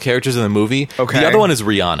 female characters in the movie. Okay. The other one is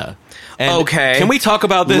Rihanna. And can we talk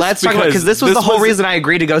about this? Let's talk about it, because this was the whole reason I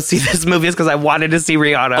agreed to go see this movie, is because I wanted to see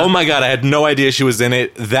Rihanna. Oh my god, I had no idea she was in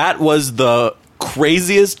it. That was the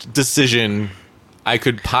craziest decision I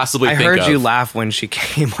could possibly think of. I heard you laugh when she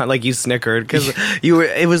came on, like you snickered, because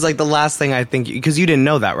it was like the last thing I think, because you didn't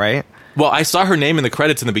know that, right? Well, I saw her name in the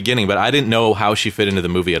credits in the beginning, but I didn't know how she fit into the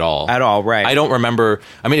movie at all. At all, right. I don't remember.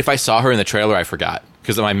 I mean, if I saw her in the trailer, I forgot.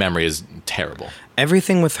 because my memory is terrible.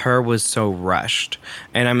 Everything with her was so rushed,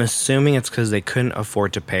 and I'm assuming it's because they couldn't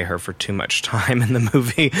afford to pay her for too much time in the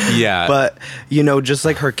movie. Yeah. But, you know, just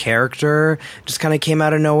like her character just kind of came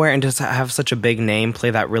out of nowhere, and just have such a big name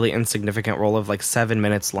play that really insignificant role of like 7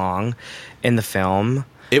 minutes long in the film.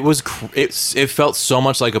 It was. It felt so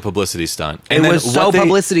much like a publicity stunt. And It then was so what they-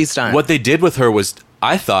 publicity stunt. What they did with her was,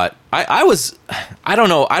 I thought, I was, I don't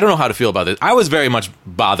know how to feel about this. I was very much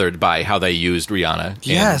bothered by how they used Rihanna in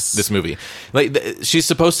Yes. this movie. Like, she's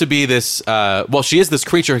supposed to be this. Well, she is this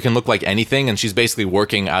creature who can look like anything, and she's basically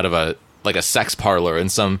working out of a sex parlor in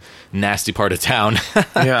some nasty part of town.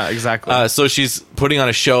 Yeah, exactly. So she's putting on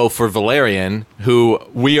a show for Valerian, who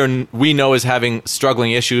we know is having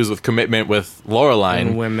struggling issues with commitment with Laureline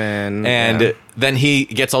And women, and yeah. then he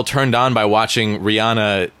gets all turned on by watching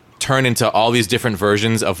Rihanna turn into all these different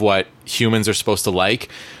versions of what humans are supposed to like,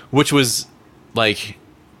 which was like,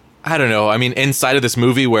 I don't know. I mean, inside of this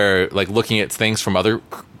movie, where like looking at things from other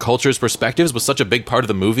cultures' perspectives was such a big part of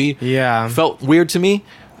the movie. Yeah. felt weird to me.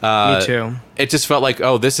 Me too. It just felt like,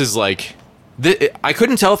 oh, this is like, I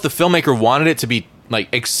couldn't tell if the filmmaker wanted it to be like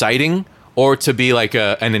exciting or to be like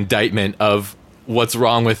an indictment of what's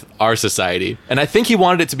wrong with our society. And I think he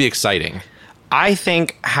wanted it to be exciting. I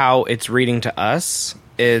think how it's reading to us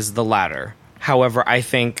is the latter. However, I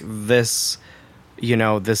think this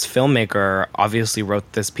filmmaker obviously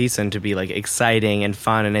wrote this piece in to be like exciting and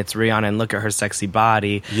fun, and it's Rihanna, and look at her sexy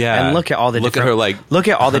body, Yeah. and look at all the Look at different, her, like- look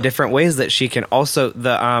at all the different ways that she can. Also,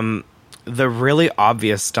 the really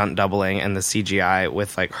obvious stunt doubling and the CGI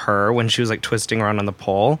with like her when she was like twisting around on the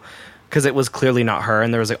pole, because it was clearly not her,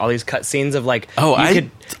 and there was like all these cut scenes of like, Oh,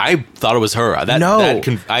 I thought it was her.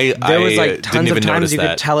 there was like tons of times you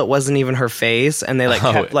could tell it wasn't even her face, and they like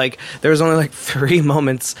kept like, there was only like 3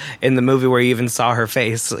 moments in the movie where you even saw her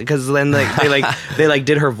face, because then like they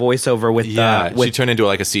did her voiceover with she turned into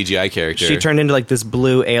like a CGI character. she turned into like this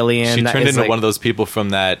blue alien. She that turned is, into like, one of those people from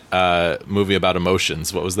that movie about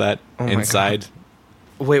emotions. What was that? my Inside.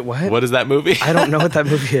 Wait, what? What is that movie? I don't know what that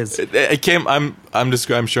movie is. It came. I'm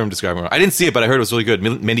sure I'm describing it wrong. I didn't see it, but I heard it was really good.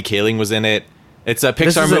 Mindy Kaling was in it. It's a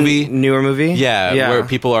This Pixar is movie. a newer movie. Yeah, where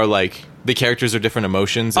people are like, the characters are different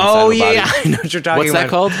emotions. Inside Oh of the body. yeah, I know what you're talking What's that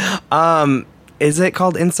about. called? Is it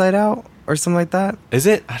called Inside Out or something like that? Is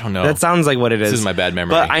it? I don't know. That sounds like what it is. This is my bad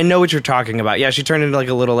memory. But I know what you're talking about. Yeah, she turned into like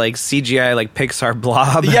a little like CGI like Pixar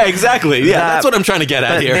blob. Yeah, exactly. Yeah, That- that's what I'm trying to get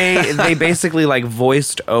at But here. they basically like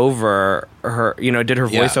voiced over her, did her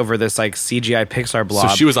Yeah. voice over this like CGI Pixar blob.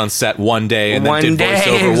 So she was on set one day and then One did day,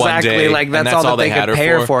 voiceover one exactly, day. like, and that's all that they had could pay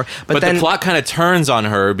her for. But But then- the plot kind of turns on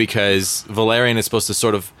her because Valerian is supposed to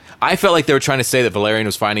sort of. I felt like they were trying to say that Valerian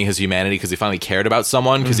was finding his humanity because he finally cared about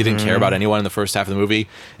someone, because he didn't care about anyone in the first half of the movie,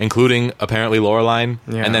 including apparently Laureline.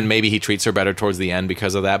 Yeah. And then maybe he treats her better towards the end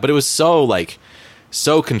because of that. But it was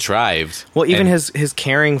so contrived. well, even And- his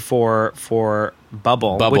caring for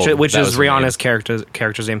Bubble, Bubble, which that is was her Rihanna's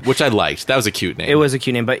character's name. which I liked. That was a cute name. It was a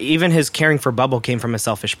cute name, but even his caring for Bubble came from a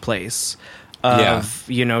selfish place of,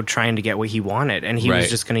 trying to get what he wanted, and he Right. was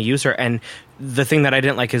just going to use her. And the thing that I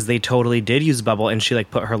didn't like is they totally did use Bubble, and she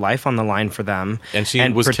like put her life on the line for them, And she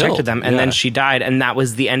was protected killed. them, and Yeah. then she died, and that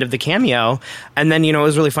was the end of the cameo. And then it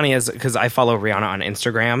was really funny because I follow Rihanna on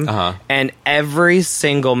Instagram, and every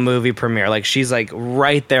single movie premiere, like she's like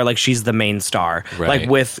right there, like she's the main star, Right. like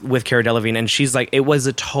with Cara Delevingne, and she's like, it was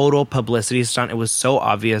a total publicity stunt. It was so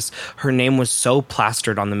obvious. Her name was so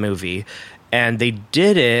plastered on the movie. And they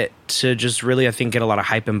did it to just really, I think, get a lot of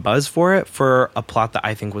hype and buzz for it, for a plot that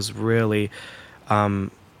I think was really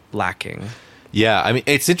lacking. Yeah, I mean,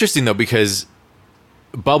 it's interesting though because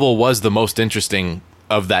Bubble was the most interesting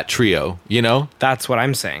of that trio, That's what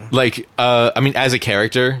I'm saying. Like, I mean, as a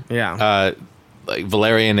character, Yeah. like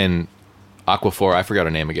Valerian and Aquaphor, I forgot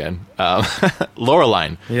her name again.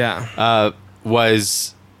 Laureline, Yeah.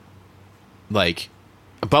 was like,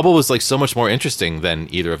 Bubble was like so much more interesting than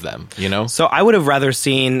either of them, So I would have rather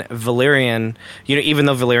seen Valerian, even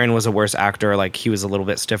though Valerian was a worse actor, like he was a little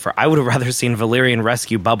bit stiffer, I would have rather seen Valerian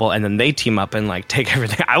rescue Bubble and then they team up and like take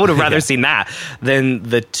everything. I would have rather seen that than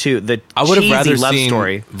the I would have cheesy rather love seen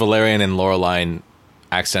story. Valerian and Laureline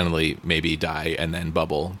accidentally maybe die, and then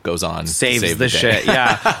Bubble goes on to Saves save the day. shit,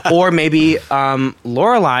 yeah. Or maybe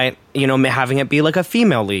Lorelai, having it be like a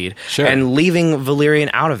female lead, Sure. and leaving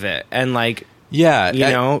Valerian out of it, and like, Yeah,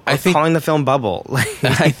 I think calling the film Bubble.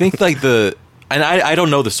 I think like and I don't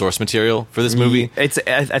know the source material for this movie. I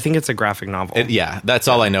think it's a graphic novel. Yeah, that's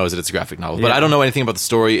all I know is that it's a graphic novel. But Yeah. I don't know anything about the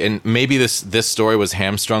story, and maybe this story was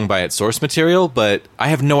hamstrung by its source material, but I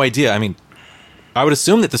have no idea. I mean, I would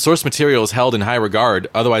assume that the source material is held in high regard.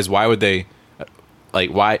 Otherwise, why would they, like,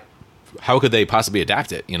 why? how could they possibly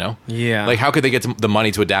adapt it, you know? Yeah. Like, how could they get the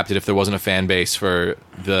money to adapt it if there wasn't a fan base for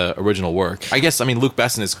the original work? I guess, I mean, Luke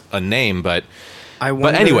Besson is a name, but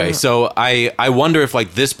anyway, so I wonder if,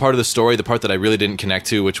 like, this part of the story, the part that I really didn't connect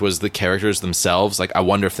to, which was the characters themselves, like, I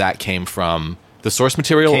wonder if that came from the source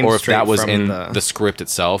material or if that was in the script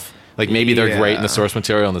itself. Like, maybe they're great in the source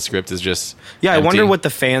material and the script is just empty. I wonder what the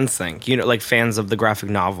fans think, you know, like fans of the graphic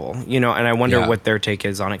novel, you know, and I wonder what their take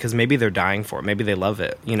is on it, because maybe they're dying for it. Maybe they love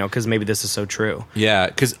it, you know, because maybe this is so true. Yeah,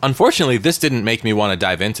 because unfortunately, this didn't make me want to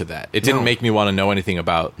dive into that. It didn't make me want to know anything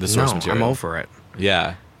about the source material. I'm over it.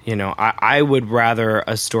 Yeah. You know, I would rather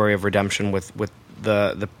a story of redemption with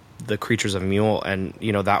the creatures of Mule, and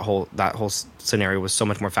you know, that whole scenario was so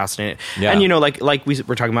much more fascinating. Yeah. And you know, like we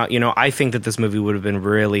were talking about, you know, I think that this movie would have been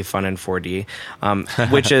really fun in 4D,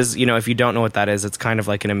 which is, you know, if you don't know what that is, it's kind of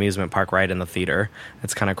like an amusement park ride in the theater.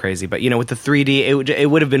 It's kind of crazy, but you know, with the 3D, it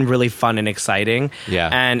would have been really fun and exciting. Yeah.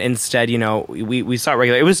 And instead, you know, we saw it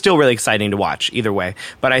regular. It was still really exciting to watch either way.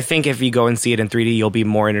 But I think if you go and see it in 3D, you'll be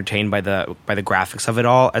more entertained by the graphics of it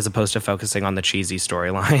all, as opposed to focusing on the cheesy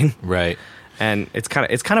storyline. Right. And it's kind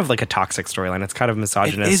of like a toxic storyline. It's kind of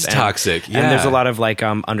misogynist. It is toxic, yeah. And there's a lot of like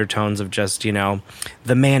undertones of just, you know,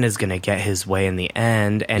 the man is going to get his way in the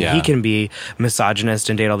end, and he can be misogynist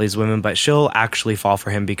and date all these women, but she'll actually fall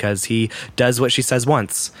for him because he does what she says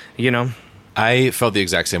once, you know? I felt the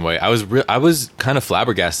exact same way. I was kind of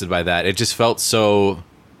flabbergasted by that. It just felt so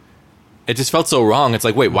wrong. It's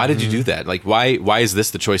like, wait, why did you do that? Like, why is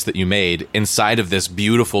this the choice that you made inside of this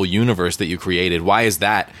beautiful universe that you created? Why is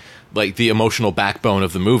that like the emotional backbone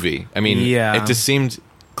of the movie? I mean, it just seemed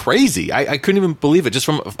crazy. I couldn't even believe it. Just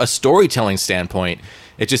from a storytelling standpoint,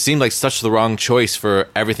 it just seemed like such the wrong choice for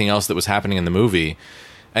everything else that was happening in the movie.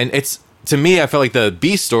 And to me, I felt like the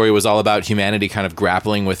Beast story was all about humanity kind of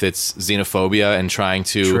grappling with its xenophobia and trying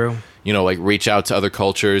to, you know, like reach out to other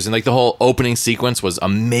cultures. And like the whole opening sequence was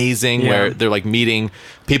amazing, where they're like meeting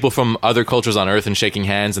people from other cultures on Earth and shaking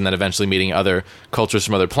hands, and then eventually meeting other cultures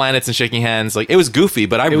from other planets and shaking hands. Like, it was goofy,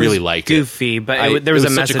 but I really liked it. Goofy, but there was a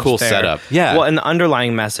message such a cool there. setup. Yeah. Well, and the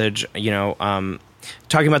underlying message, you know,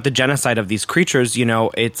 talking about the genocide of these creatures, you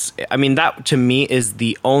know, that to me is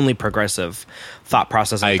the only progressive thought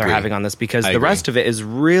process that they're having on this, because the rest of it is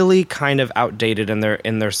really kind of outdated in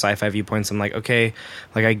their sci-fi viewpoints. I'm like, okay,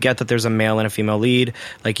 like I get that there's a male and a female lead,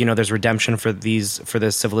 like, you know, there's redemption for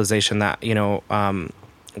this civilization that, you know,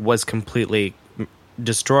 was completely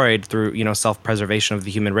destroyed through, you know, self-preservation of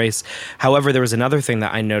the human race. However, there was another thing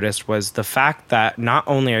that I noticed, was the fact that not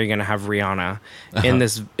only are you going to have Rihanna in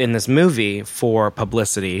this movie for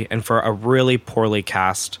publicity and for a really poorly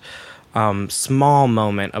cast small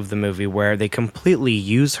moment of the movie where they completely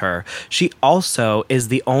use her, she also is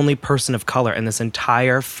the only person of color in this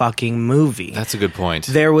entire fucking movie. That's a good point.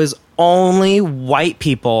 There was only white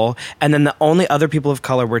people, and then the only other people of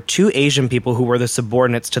color were two Asian people who were the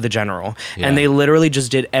subordinates to the general. Yeah. And they literally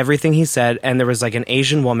just did everything he said, and there was like an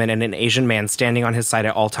Asian woman and an Asian man standing on his side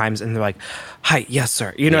at all times, and they're like, hi, yes,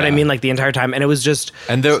 sir. You know what I mean? Like, the entire time. And it was just...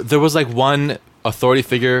 And there was like one authority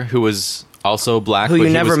figure who was also black, who you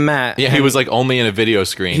never met. Yeah, he was like only in a video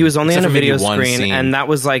screen. He was only in a video screen, and that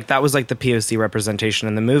was like the POC representation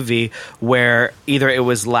in the movie, where either it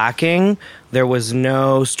was lacking, there was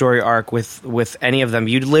no story arc with any of them.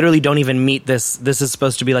 You literally don't even meet this. This is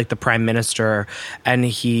supposed to be like the prime minister, and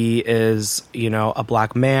he is, you know, a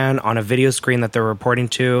black man on a video screen that they're reporting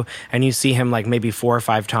to, and you see him like maybe 4 or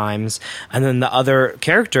 5 times, and then the other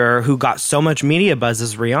character who got so much media buzz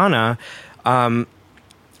is Rihanna.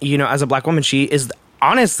 You know, as a black woman, she is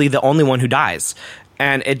honestly the only one who dies.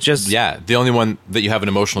 And it just... Yeah, the only one that you have an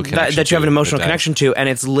emotional connection to. That you have an emotional connection to. And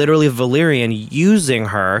it's literally Valerian using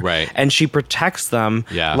her. Right. And she protects them.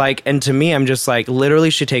 Yeah. Like, and to me, I'm just like, literally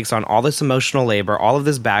she takes on all this emotional labor, all of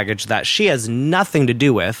this baggage that she has nothing to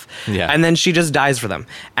do with. Yeah. And then she just dies for them.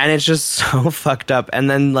 And it's just so fucked up. And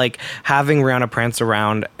then, like, having Rihanna prance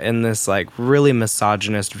around in this, like, really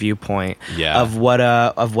misogynist viewpoint of what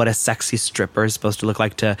a sexy stripper is supposed to look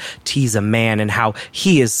like to tease a man, and how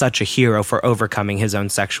he is such a hero for overcoming his own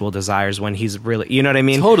sexual desires when he's really, you know what I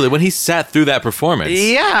mean? Totally. When he sat through that performance.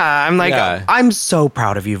 Yeah. I'm like, I'm so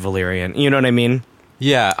proud of you, Valerian. You know what I mean?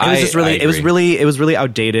 Yeah, it was just really, it was really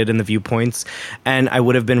outdated in the viewpoints, and I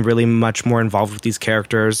would have been really much more involved with these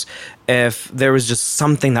characters if there was just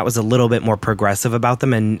something that was a little bit more progressive about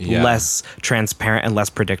them and less transparent and less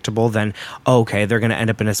predictable than, okay, they're going to end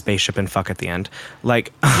up in a spaceship and fuck at the end.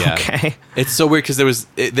 Like, okay. It's so weird because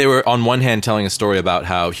they were on one hand telling a story about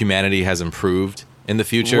how humanity has improved in the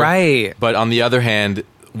future. Right. But on the other hand,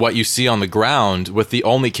 what you see on the ground with the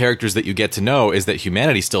only characters that you get to know is that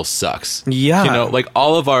humanity still sucks. Yeah. You know, like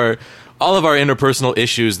all of our all of our interpersonal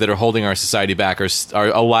issues that are holding our society back are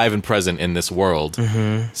alive and present in this world.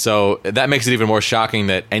 So that makes it even more shocking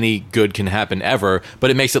that any good can happen ever, but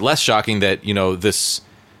it makes it less shocking that, you know, this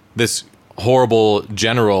horrible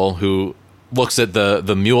general who looks at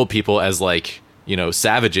the mule people as, like, you know,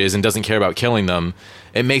 savages and doesn't care about killing them.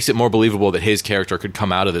 It makes it more believable that his character could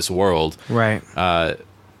come out of this world. Right.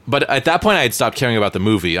 But at that point, I had stopped caring about the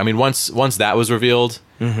movie. I mean, once that was revealed,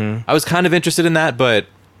 I was kind of interested in that, but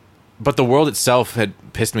the world itself had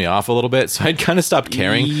pissed me off a little bit, so I'd kind of stopped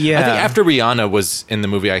caring. Yeah. I think after Rihanna was in the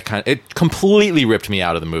movie, it completely ripped me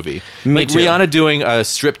out of the movie. Me too. Rihanna doing a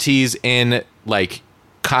striptease in, like,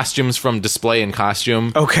 costumes from Display and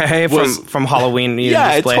Costume. Okay, from Halloween.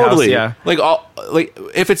 Yeah, Display totally. House, yeah. Like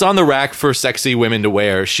if it's on the rack for sexy women to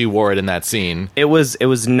wear, she wore it in that scene. It was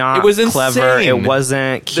not It was clever. insane. It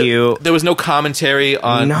wasn't cute. There was no commentary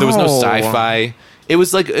on. There was no No. sci-fi. It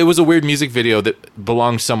was a weird music video that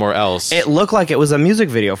belonged somewhere else. It looked like it was a music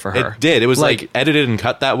video for her. It did. It was like edited and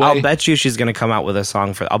cut that way. I'll bet you she's going to come out with a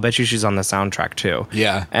song I'll bet you she's on the soundtrack too.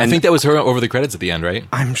 Yeah, And I think that was her over the credits at the end, right?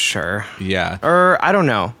 I'm sure. Yeah, Or I don't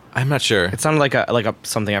know. I'm not sure. It sounded like a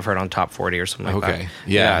something I've heard on Top 40 or something like that. Okay,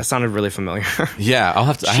 yeah. It sounded really familiar. Yeah, I'll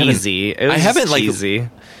have to. Cheesy. It was I haven't cheesy.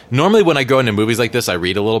 Normally, when I go into movies like this, I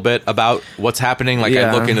read a little bit about what's happening. Like, I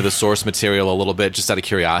Yeah. look into the source material a little bit just out of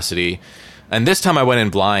curiosity. And this time I went in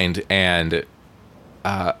blind, and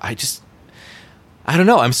I don't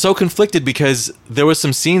know. I'm so conflicted because there was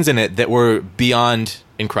some scenes in it that were beyond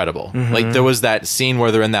incredible. Like, there was that scene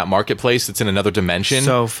where they're in that marketplace that's in another dimension.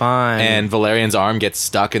 So fun. And Valerian's arm gets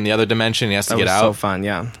stuck in the other dimension. He has to that get was out. so fun,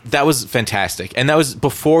 yeah. That was fantastic. And that was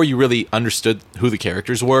before you really understood who the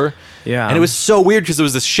characters were. Yeah. And it was so weird because there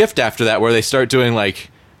was this shift after that where they start doing,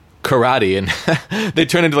 like, karate and they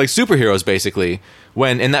turn into, like, superheroes, basically.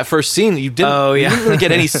 When in that first scene, you didn't really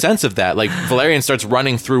get any sense of that. Like, Valerian starts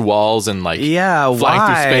running through walls and, like, Yeah, flying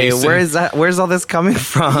why? through space. Where's all this coming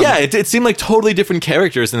from? Yeah, it seemed like totally different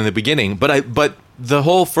characters in the beginning. But the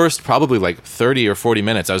whole first probably like 30 or 40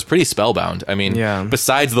 minutes, I was pretty spellbound. I mean, Yeah.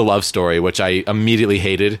 besides the love story, which I immediately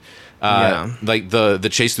hated, like the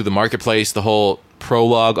chase through the marketplace, the whole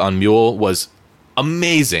prologue on Mule was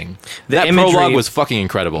amazing. That prologue was fucking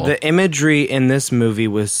incredible. The imagery in this movie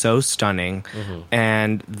was so stunning,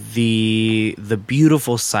 and the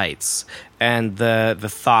beautiful sights and the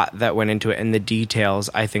thought that went into it and the details,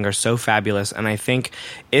 I think, are so fabulous. And I think,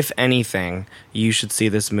 if anything, you should see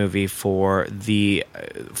this movie for just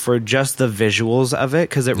the visuals of it,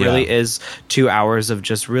 because it really is 2 hours of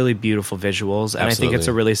just really beautiful visuals. And I think it's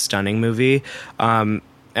a really stunning movie.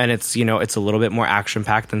 And it's, you know, it's a little bit more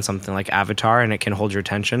action-packed than something like Avatar, and it can hold your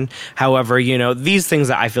attention. However, you know, these things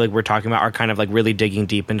that I feel like we're talking about are kind of like really digging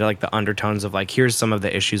deep into like the undertones of like, here's some of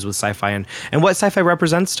the issues with sci-fi and what sci-fi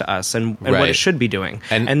represents to us and what it should be doing.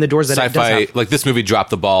 And the doors that it does have. Like, this movie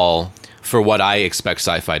dropped the ball for what I expect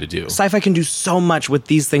sci-fi to do. Sci-fi can do so much with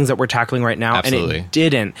these things that we're tackling right now, Absolutely. and it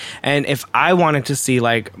didn't. And if I wanted to see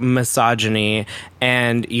like misogyny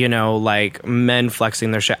and, you know, like men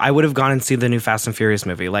flexing their shit, I would have gone and seen the new Fast and Furious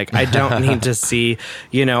movie. Like, I don't need to see,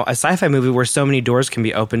 you know, a sci-fi movie where so many doors can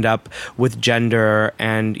be opened up with gender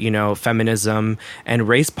and, you know, feminism and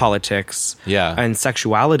race politics and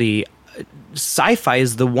sexuality. Sci-fi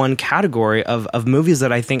is the one category of movies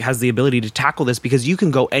that I think has the ability to tackle this, because you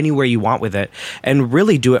can go anywhere you want with it and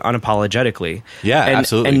really do it unapologetically. Yeah, and,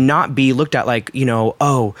 absolutely. And not be looked at like, you know,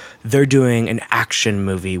 oh, they're doing an action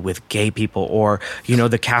movie with gay people, or, you know,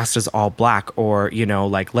 the cast is all black, or, you know,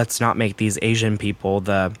 like, let's not make these Asian people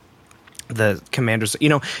the commanders. You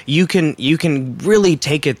know, you can really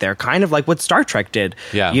take it there, kind of like what Star Trek did.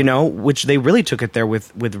 Yeah. You know, which they really took it there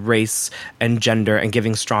with race and gender and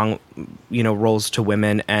giving strong, you know, roles to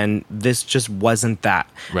women. And this just wasn't that.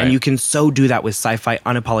 Right. And you can so do that with sci-fi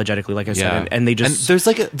unapologetically, like I said. And they just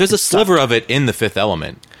there's a sliver of it in The Fifth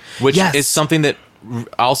Element, which Yes. is something that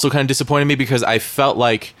also kind of disappointed me, because I felt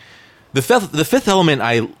like The Fifth Element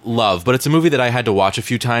I love, but it's a movie that I had to watch a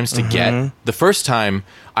few times to get. The first time,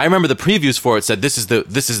 I remember the previews for it said this is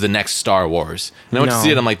the next Star Wars, and I went to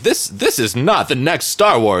see it. I'm like, this is not the next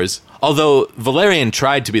Star Wars. Although Valerian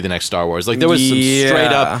tried to be the next Star Wars, like there was some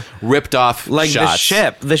straight up ripped off like shots. the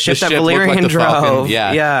ship that looked Valerian the Falcon. drove.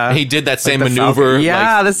 Yeah, And he did that same the maneuver. Falcon.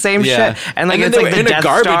 Yeah, the same shit. And like, then it's they like were the in Death a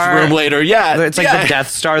garbage Star room later. Yeah, it's like the Death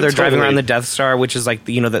Star. They're driving Totally. around the Death Star, which is like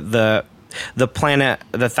the the planet,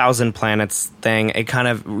 the Thousand Planets thing, it kind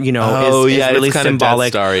of, is really it's kind of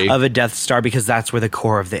symbolic Death Star-y. of a Death Star, because that's where the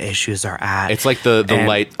core of the issues are at. It's like the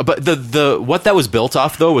light, but the what that was built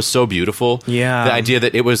off though was so beautiful. Yeah. The idea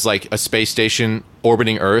that it was like a space station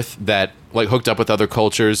orbiting Earth that like hooked up with other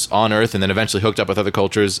cultures on Earth, and then eventually hooked up with other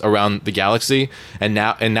cultures around the galaxy, and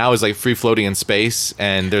now is like free floating in space,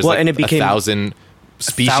 and there's and it became 1,000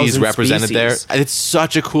 species represented species. there. It's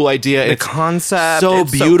such a cool idea. The it's concept, so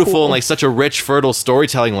it's so beautiful cool. and like such a rich, fertile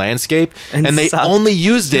storytelling landscape, and they sucked. only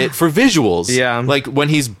used it for visuals. Yeah. Like when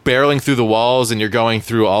he's barreling through the walls and you're going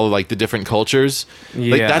through all of like the different cultures.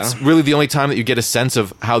 Like Yeah. that's really the only time that you get a sense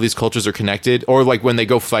of how these cultures are connected, or like when they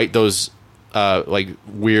go fight those like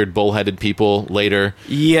weird bullheaded people later.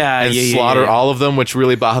 And slaughter all of them, which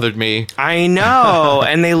really bothered me. I know.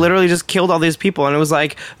 And they literally just killed all these people. And it was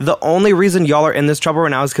like, the only reason y'all are in this trouble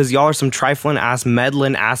right now is because y'all are some trifling ass,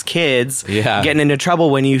 meddling ass kids getting into trouble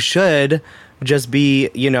when you should just be,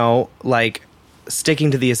 like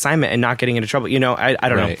sticking to the assignment and not getting into trouble. I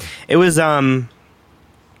don't know. It was,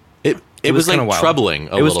 it was like troubling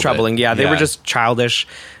a little bit. It was troubling. Yeah. They were just childish.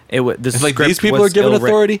 This like these people are given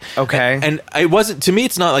authority. Okay. And it wasn't, to me,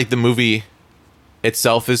 it's not like the movie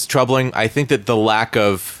itself is troubling. I think that the lack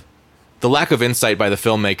of insight by the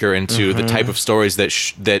filmmaker into the type of stories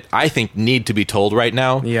that I think need to be told right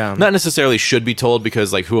now. Yeah. Not necessarily should be told,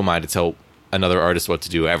 because like who am I to tell another artist what to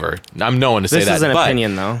do ever? I'm no one to say that. This is an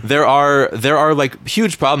opinion, though. There are like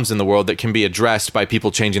huge problems in the world that can be addressed by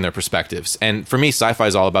people changing their perspectives. And for me, sci-fi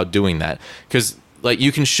is all about doing that, because like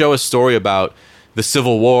you can show a story about the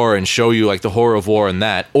Civil War and show you like the horror of war and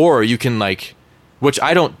that, or you can like, which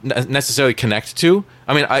I don't necessarily connect to.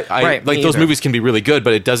 I mean, I like those movies can be really good,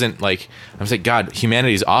 but it doesn't like, I'm saying, God,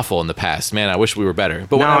 humanity's awful in the past. Man, I wish we were better.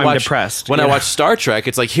 But now I'm depressed. When I watch Star Trek,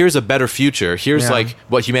 it's like, here's a better future. Here's like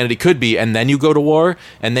what humanity could be. And then you go to war,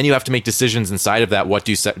 and then you have to make decisions inside of that. What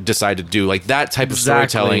do you decide to do? Like that type of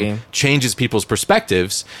storytelling changes people's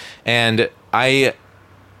perspectives. And I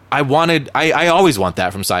always want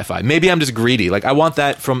that from sci-fi. Maybe I'm just greedy. Like I want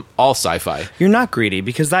that from all sci-fi. You're not greedy,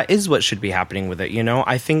 because that is what should be happening with it.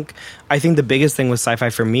 I think the biggest thing with sci-fi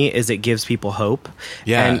for me is it gives people hope.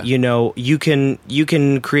 Yeah. And you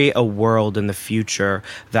can create a world in the future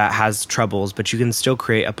that has troubles, but you can still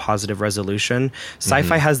create a positive resolution.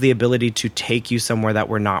 Sci-fi has the ability to take you somewhere that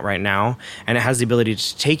we're not right now, and it has the ability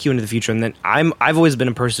to take you into the future. And then I've always been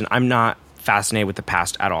a person, I'm not fascinated with the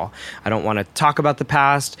past at all. I don't want to talk about the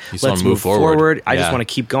past. Let's move forward. I just want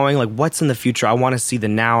to keep going. Like, what's in the future? I want to see the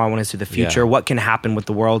now. I want to see the future. What can happen with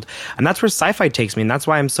the world? And that's where sci-fi takes me. And that's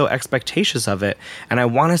why I'm so expectatious of it. And I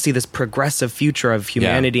want to see this progressive future of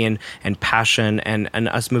humanity and passion and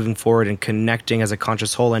us moving forward and connecting as a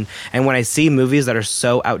conscious whole. And when I see movies that are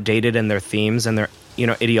so outdated in their themes and their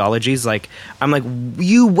ideologies, like, I'm like,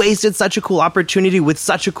 you wasted such a cool opportunity with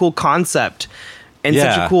such a cool concept. And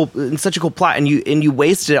such a cool plot, and you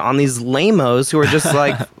wasted it on these lamos who are just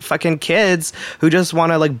like fucking kids who just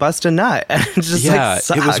want to like bust a nut. And it's just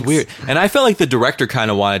sucks. It was weird, and I felt like the director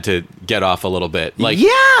kind of wanted to get off a little bit. Like,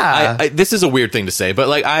 this is a weird thing to say, but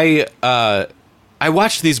like I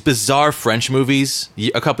watched these bizarre French movies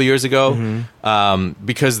a couple years ago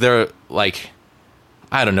because they're like,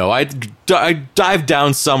 I don't know. I dive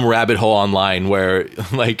down some rabbit hole online where,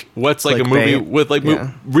 like, what's like a movie with like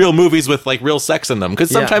real movies with like real sex in them? Because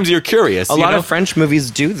sometimes you're curious. A lot of French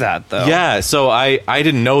movies do that, though. Yeah. So I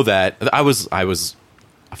didn't know that. I was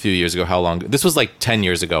a few years ago. How long? This was like 10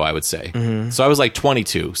 years ago, I would say. So I was like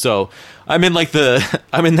 22. So I'm in like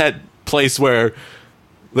I'm in that place where,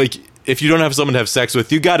 like, if you don't have someone to have sex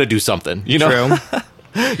with, you got to do something. True.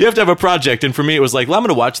 You have to have a project, and for me, it was like, well, I'm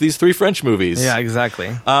going to watch these 3 French movies. Yeah,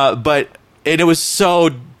 exactly. But it was so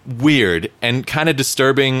weird and kind of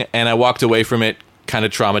disturbing, and I walked away from it kind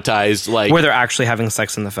of traumatized. Like, where they're actually having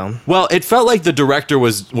sex in the film. Well, it felt like the director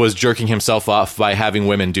was jerking himself off by having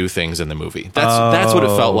women do things in the movie. That's what it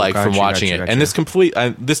felt like from watching it. And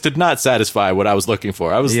this did not satisfy what I was looking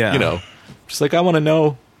for. I was, just like, I want to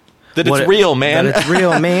know that it's real, man. That it's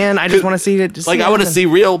real, man. I just want to see it. I want to see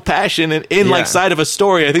real passion in like side of a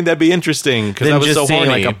story. I think that'd be interesting because I was just so seeing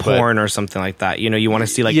horny. Like a porn or something like that. You want to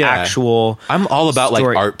see like actual. I'm all about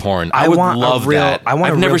story. like art porn. I would love that.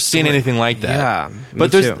 I've never seen anything like that. Yeah,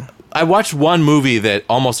 but I watched one movie that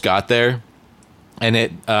almost got there, and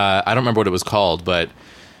it I don't remember what it was called, but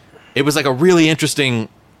it was like a really interesting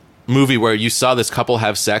movie where you saw this couple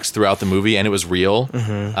have sex throughout the movie, and it was real,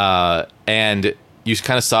 and you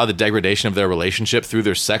kind of saw the degradation of their relationship through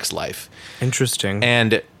their sex life. Interesting.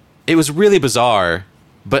 And it was really bizarre,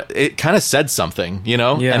 but it kind of said something, Yeah.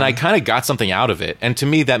 And I kind of got something out of it. And to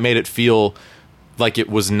me, that made it feel like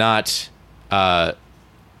it was not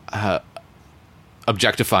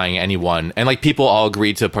objectifying anyone, and like people all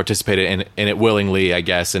agreed to participate in it willingly, I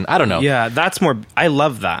guess. And I don't know. Yeah, that's more. I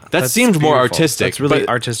love that. That That's seemed more beautiful. artistic, That's really but-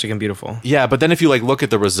 artistic and beautiful. Yeah, but then if you like look at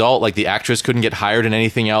the result, like the actress couldn't get hired in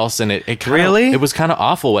anything else, and it kinda, Really? it was kind of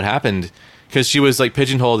awful what happened, because she was like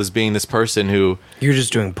pigeonholed as being this person who You're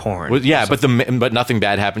just doing porn. was, yeah, but nothing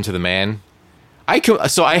bad happened to the man.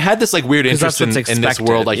 So I had this like weird 'Cause interest that's in what's this expected,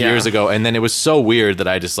 world like yeah. years ago, and then it was so weird that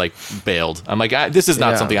I just like bailed. I'm like, this is not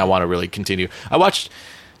Yeah. something I want to really continue. I watched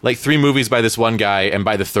like 3 movies by this one guy, and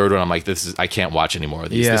by the third one, I'm like, I can't watch any more of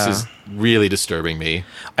these. This Yeah. is really disturbing me.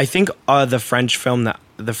 I think the French films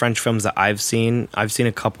that I've seen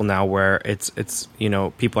a couple now where it's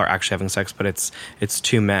people are actually having sex, but it's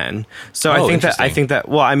 2 men. So Oh, I interesting. think that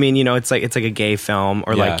well, I mean, it's like a gay film,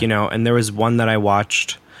 or like, Yeah. and there was one that I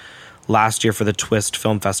watched last year for the Twist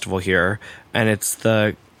Film Festival here, and it's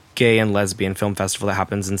the gay and lesbian film festival that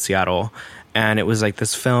happens in Seattle. And it was like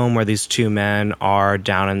this film where these 2 men are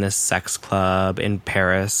down in this sex club in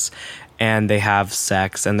Paris, and they have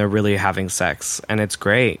sex, and they're really having sex, and it's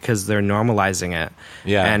great because they're normalizing it.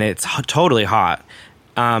 Yeah. And it's totally hot.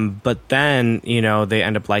 But then, they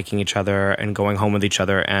end up liking each other and going home with each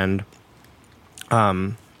other, and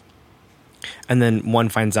then one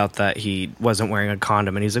finds out that he wasn't wearing a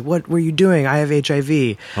condom, and he's like, "What were you doing? I have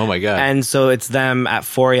HIV." Oh my God. And so it's them at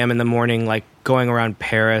 4 a.m. in the morning, like going around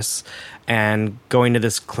Paris and going to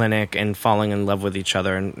this clinic and falling in love with each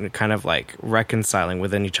other and kind of like reconciling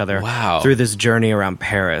within each other Wow. through this journey around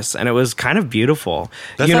Paris. And it was kind of beautiful.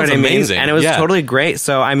 That you know sounds what I mean? amazing. And it was Yeah. totally great.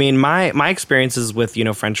 So, I mean, my experiences with,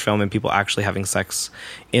 French film and people actually having sex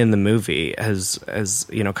in the movie as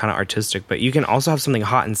kind of artistic, but you can also have something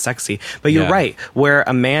hot and sexy. But you're Yeah. right, where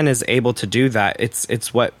a man is able to do that,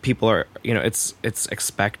 it's what people are, it's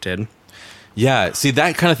expected. Yeah, see,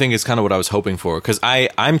 that kind of thing is kind of what I was hoping for, because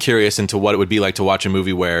I'm curious into what it would be like to watch a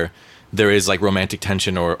movie where there is like romantic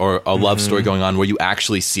tension or a love story going on where you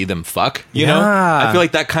actually see them fuck, you know? Yeah. I feel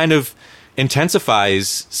like that kind of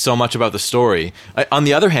intensifies so much about the story. On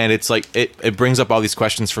the other hand, it's like it brings up all these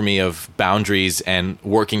questions for me of boundaries and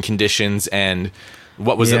working conditions and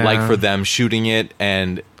what was it like Yeah. for them shooting it,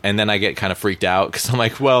 and then I get kind of freaked out because I'm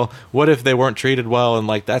like, well, what if they weren't treated well, and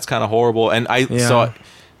like that's kind of horrible. And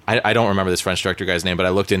I don't remember this French director guy's name, but I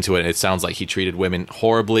looked into it, and it sounds like he treated women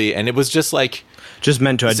horribly, and it was just like Just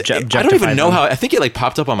meant to objectify I don't even know them. how. I think it like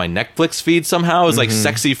popped up on my Netflix feed somehow. It was like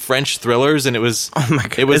sexy French thrillers, and it was. Oh my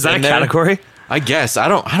God. It was Is that in a there. category? I guess I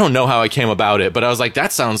don't know how I came about it, but I was like,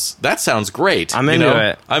 that sounds great. I'm you into know?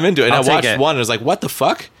 it. I'm into it. And I'll I take watched it. one, and I was like, what the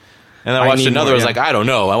fuck? And then I I watched need another. more, I was yeah. like, I don't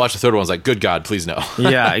know. I watched the third one. I was like, good God, please no.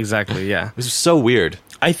 It Yeah, exactly. Yeah. was so weird.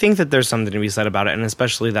 I think that there's something to be said about it, and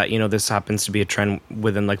especially that, this happens to be a trend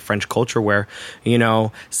within like French culture where,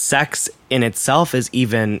 sex in itself is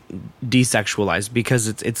even desexualized because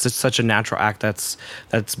it's just such a natural act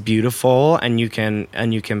that's beautiful, and you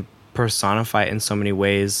can personify it in so many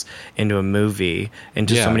ways into a movie,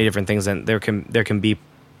 into Yeah. so many different things, and there can be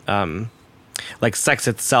like sex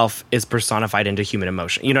itself is personified into human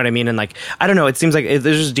emotion. You know what I mean? And like, I don't know, it seems like there's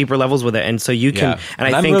just deeper levels with it. And so you can, Yeah. and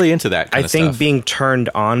And I I'm think really into that kind I of think stuff. being turned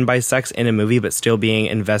on by sex in a movie, but still being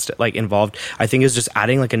involved, I think is just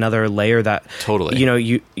adding like another layer that Totally.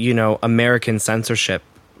 American censorship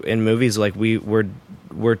in movies, like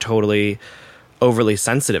we're totally overly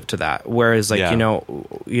sensitive to that, whereas like Yeah.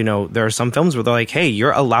 there are some films where they're like, hey, you're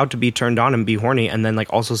allowed to be turned on and be horny and then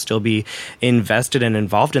like also still be invested and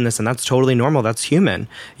involved in this, and that's totally normal, that's human,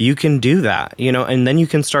 you can do that, and then you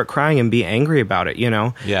can start crying and be angry about it,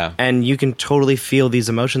 Yeah. and you can totally feel these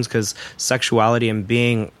emotions because sexuality and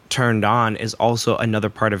being turned on is also another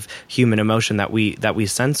part of human emotion that we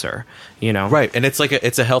censor, Right, and it's like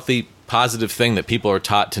it's a healthy, positive thing that people are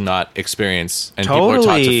taught to not experience, and people are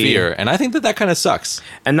taught to Totally. fear. And I think that kind of sucks.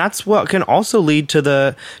 And that's what can also lead to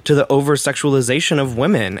the over sexualization of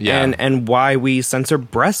women, Yeah. and why we censor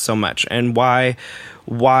breasts so much, and why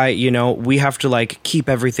we have to like keep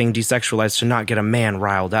everything desexualized to not get a man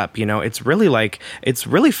riled up. It's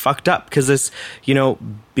really fucked up because this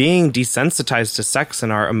being desensitized to sex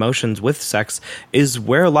and our emotions with sex is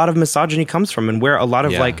where a lot of misogyny comes from, and where a lot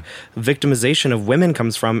of Yeah. like victimization of women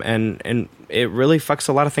comes from, and it really fucks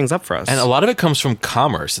a lot of things up for us. And a lot of it comes from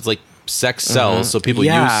commerce. It's like sex sells, so people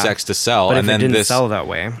Yeah. use sex to sell. but and if then it didn't this sell that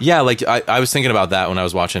way. Yeah, like I was thinking about that when I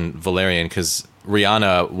was watching Valerian, because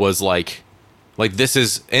Rihanna was like this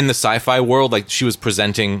is in the sci-fi world, like she was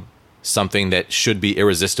presenting something that should be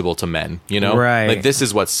irresistible to men, Right. Like this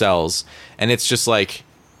is what sells, and it's just like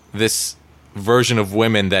this version of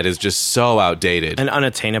women that is just so outdated And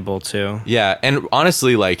unattainable too. Yeah, and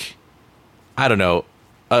honestly, like, I don't know.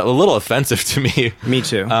 a little offensive to me. Me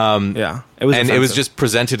too. Yeah, It was offensive. just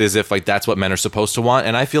presented as if like that's what men are supposed to want.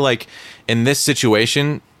 And I feel like in this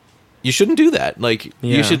situation, you shouldn't do that. Like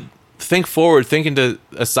Yeah. you should think forward, think into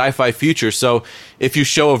a sci-fi future. So if you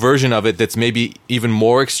show a version of it that's maybe even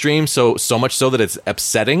more extreme, so much so that it's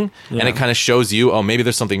upsetting, and it kind of shows you, oh, maybe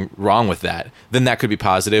there's something wrong with that, then that could be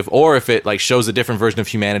positive. Or if it like shows a different version of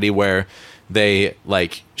humanity where they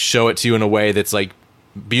like show it to you in a way that's like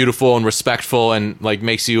beautiful and respectful and like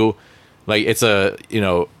makes you like it's a, you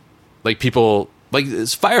know, like people like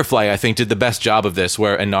Firefly I think did the best job of this,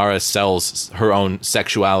 where Inara sells her own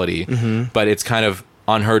sexuality, but it's kind of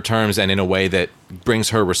on her terms and in a way that brings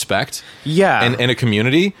her respect in a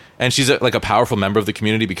community, and she's like a powerful member of the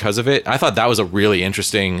community because of it. I thought that was a really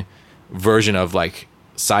interesting version of like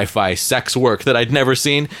sci-fi sex work that I'd never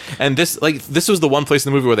seen. And this was the one place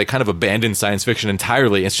in the movie where they kind of abandoned science fiction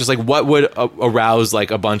entirely. It's just like, what would arouse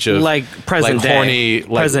like a bunch of like present day, horny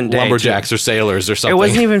like present day, lumberjacks too. or sailors or something? It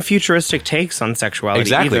wasn't even futuristic takes on sexuality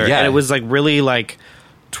Exactly, either. yeah. And it was like really like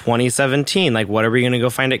 2017. Like, what are we going to go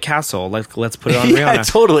find at Castle? Like, let's put it on Yeah, Rihanna.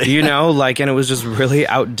 totally. You know, like, and it was just really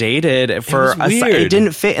outdated for was weird. it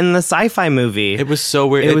didn't fit in the sci-fi movie. It was so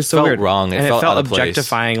weird. It was so felt weird. wrong. And it felt out of place.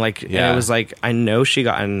 objectifying. Like, and Yeah. it was like, I know she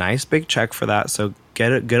got a nice big check for that, so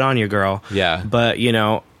good on you, girl. Yeah. But you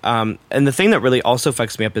know, and the thing that really also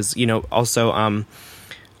fucks me up is, you know, also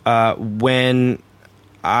when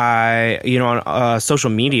I, you know, on social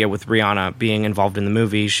media with Rihanna being involved in the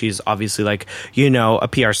movie, she's obviously like, you know, a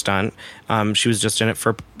PR stunt. She was just in it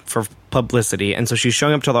for publicity, and so she's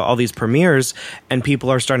showing up to all these premieres, and people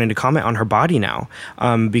are starting to comment on her body now,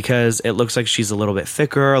 because it looks like she's a little bit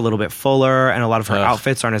thicker, a little bit fuller, and a lot of her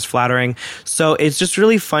outfits aren't as flattering. So it's just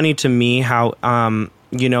really funny to me how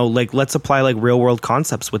you know, like, let's apply like real world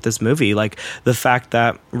concepts with this movie. Like the fact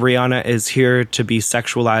that Rihanna is here to be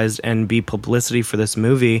sexualized and be publicity for this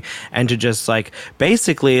movie, and to just like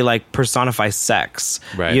basically like personify sex,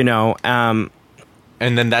 Right. you know,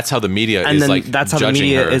 And then that's how the media and is then like that's how the judging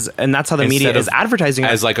media her. is, and that's how the media Instead is of advertising her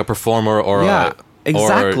as like a performer or Yeah,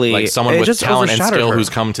 exactly. or like someone It with just talent and overshadowed skill her. who's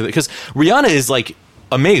come to because Rihanna is like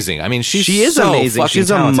amazing. I mean, she is so amazing. fucking She's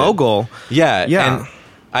talented. a mogul. Yeah, Yeah. And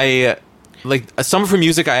I like some of her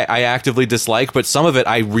music I actively dislike, but some of it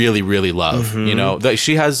I really really love. You know, that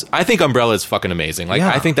she has. I think Umbrella is fucking amazing. Like Yeah.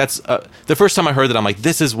 I think that's the first time I heard that I'm like,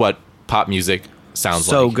 this is what pop music sounds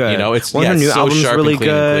So like. good. You know, it's her it's new so album's sharp really and clean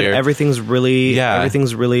and good. clear. Everything's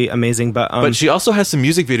really amazing. But she also has some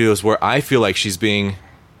music videos where I feel like she's being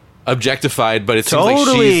objectified, but it seems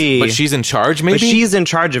Totally. like she's in charge. Maybe But she's in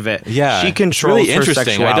charge of it. yeah, she it's controls really her interesting.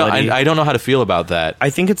 sexuality. I don't know how to feel about that. I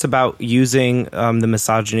think it's about using the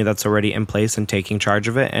misogyny that's already in place and taking charge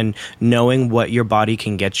of it, and knowing what your body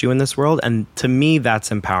can get you in this world. And to me, that's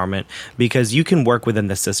empowerment, because you can work within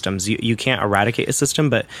the systems. You can't eradicate a system,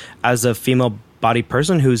 but as a female body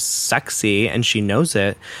person who's sexy and she knows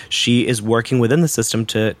it, she is working within the system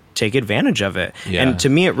to take advantage of it. Yeah. And to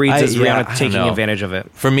me, it reads as I Rihanna don't taking know. advantage of it.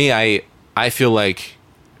 For me, I feel like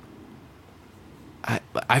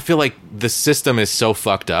I feel like the system is so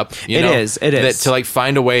fucked up. It is. That to like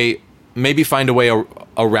find a way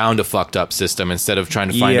around a fucked up system instead of trying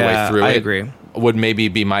to find a way through I it. agree. Would maybe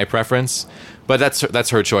be my preference, but that's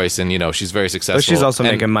her choice, and you know she's very successful. But she's also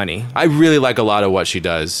And making money. I really like a lot of what she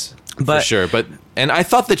does, for But- sure. And I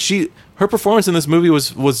thought that her performance in this movie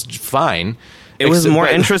was fine. It was more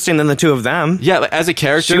but- interesting than the two of them. Yeah, like, as a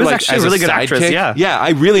character, She was like, actually as a really a good actress, sidekick, yeah. I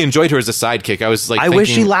really enjoyed her as a sidekick. I was like, I wish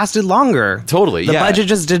she thinking- lasted longer. Totally, The yeah. budget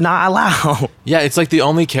just did not allow. Yeah, it's like the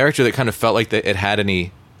only character that kind of felt like that it had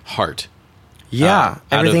any heart. Yeah, out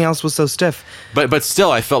everything of- else was so stiff. But still,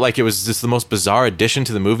 I felt like it was just the most bizarre addition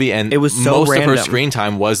to the movie, and It was so most of random. her screen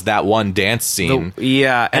time was that one dance scene.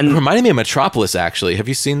 Yeah, And it and reminded me of Metropolis, actually. Have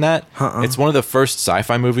you seen that? It's one of the first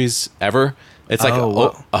sci-fi movies ever. It's like Oh,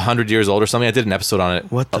 what? 100 years old or something. I did an episode on it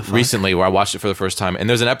What the fuck? recently where I watched it for the first time. And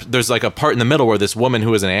there's like a part in the middle where this woman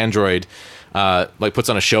who is an android like puts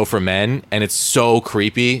on a show for men, and it's so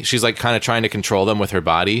creepy. She's like kind of trying to control them with her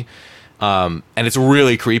body, and it's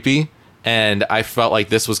really creepy. And I felt like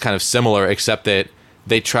this was kind of similar, except that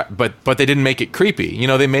they but they didn't make it creepy. You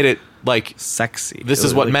know, they made it like sexy. this It is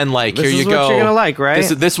was what like, men like. This Here is you what go. you're gonna like, right?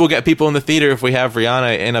 This will get people in the theater if we have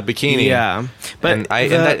Rihanna in a bikini. Yeah, but I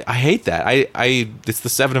hate that. I it's the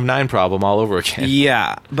 7 of 9 problem all over again.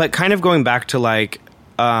 yeah, but kind of going back to like,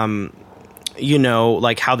 you know,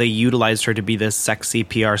 like how they utilized her to be this sexy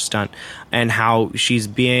PR stunt, and how she's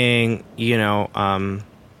being, you know,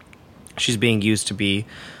 she's being used to be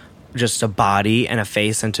just a body and a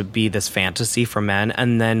face and to be this fantasy for men,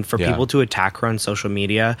 and then for people to attack her on social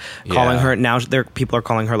media, calling her, now people are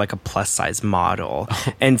calling her like a plus size model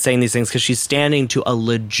and saying these things because she's standing to a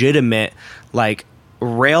legitimate like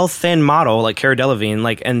rail thin model like Cara Delevingne,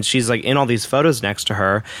 like, and she's like in all these photos next to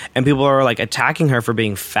her, and people are like attacking her for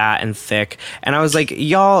being fat and thick, and I was like,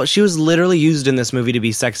 y'all, she was literally used in this movie to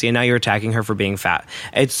be sexy, and now you're attacking her for being fat.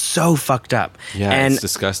 It's so fucked up. Yeah, and it's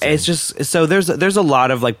disgusting. It's just, so there's a lot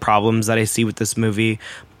of like problems that I see with this movie,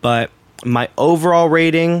 but my overall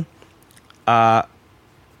rating, I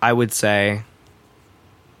would say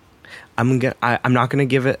I'm gonna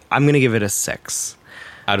give it a 6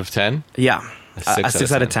 out of 10. Yeah. A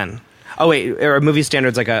 6 out of 10. Oh wait, or movie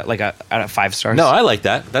standards like a out of 5 stars. No, I like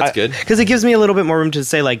that. That's good because it gives me a little bit more room to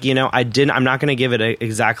say like, you know, I'm not going to give it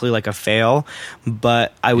exactly like a fail,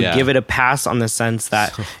 but I would give it a pass on the sense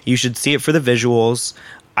that you should see it for the visuals.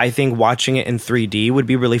 I think watching it in 3D would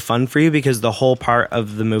be really fun for you because the whole part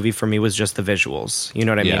of the movie for me was just the visuals. You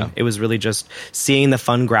know what I mean? It was really just seeing the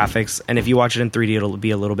fun graphics, and if you watch it in 3D, it'll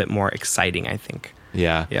be a little bit more exciting, I think.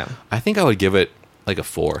 Yeah. Yeah. I think I would give it like a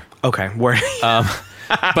 4. Okay. Where?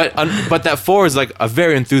 But that 4 is like a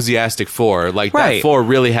very enthusiastic 4. Like that 4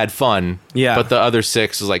 really had fun. Yeah. But the other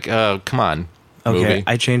 6 is like, come on. Okay, movie.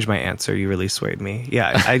 I changed my answer. You really swayed me.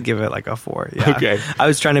 Yeah, I'd give it like a 4. Yeah. Okay. I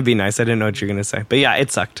was trying to be nice. I didn't know what you were going to say. But yeah,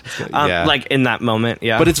 it sucked. Like in that moment,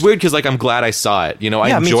 yeah. But it's weird because like I'm glad I saw it. You know,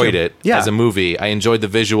 I enjoyed it as a movie. I enjoyed the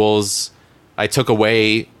visuals. I took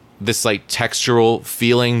away this like textural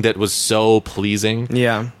feeling that was so pleasing.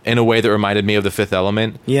 Yeah. In a way that reminded me of The Fifth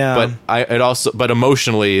Element. Yeah. But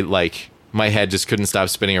emotionally, like my head just couldn't stop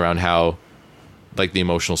spinning around how like the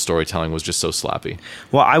emotional storytelling was just so sloppy.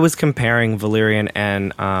 Well, I was comparing Valerian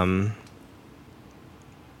and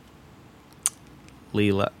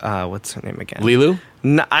Leela. What's her name again? Lilu?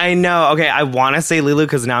 No, I know. Okay, I want to say Lilu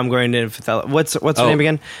because now I'm going to what's her name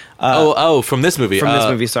again? From this movie. From this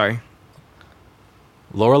movie, sorry.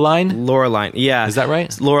 Laureline? Yeah. Is that right?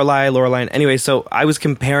 Laureline. Anyway, so I was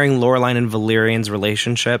comparing Laureline and Valerian's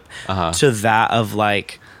relationship to that of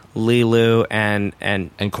like Lilu and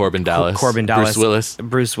Corbin Dallas.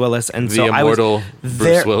 Bruce Willis. And the immortal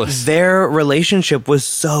Bruce Willis. Their relationship was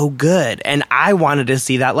so good. And I wanted to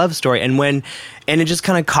see that love story. And it just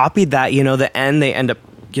kind of copied that, you know, the end, they end up,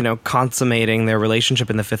 you know, consummating their relationship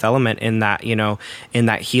in The Fifth Element in that, you know, in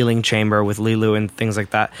that healing chamber with Lilu and things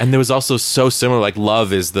like that. And there was also so similar, like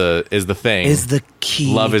love is the thing. Is the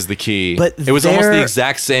key. Love is the key. But it was almost the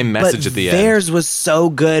exact same message at the end. Theirs was so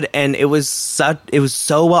good, and it was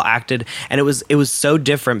so well acted, and it was so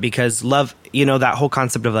different because love, you know, that whole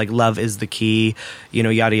concept of like love is the key, you know,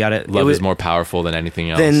 yada yada. Love is more powerful than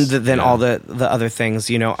anything else. Than all the other things,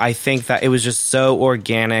 you know. I think that it was just so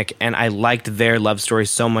organic, and I liked their love story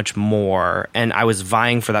so much more, and I was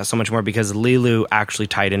vying for that so much more because Lilu actually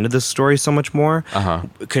tied into the story so much more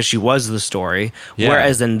because she was the story. Yeah.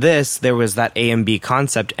 Whereas in this, there was that A and B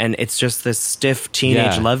concept, and it's just this stiff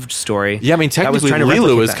teenage love story. Yeah, I mean, technically,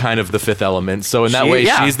 Lilu is kind of the Fifth Element, so in that way,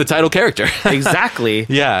 she's the title character. Exactly.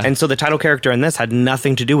 Yeah, and so the title character in this had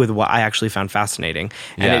nothing to do with what I actually found fascinating,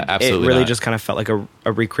 and it really just kind of felt like a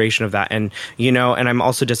recreation of that. And you know, and I'm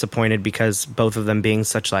also disappointed because both of them being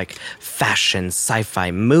such like fashion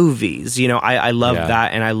sci-fi movies, you know, I love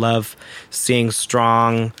that, and I love seeing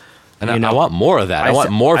strong. And I want more of that. I want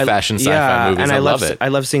more fashion sci-fi movies. And I love it. I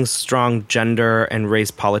love seeing strong gender and race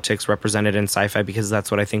politics represented in sci-fi because that's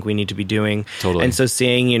what I think we need to be doing. Totally. And so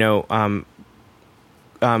seeing, you know,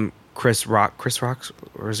 Chris Rock,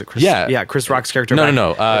 or is it Chris? Yeah, Chris Rock's character.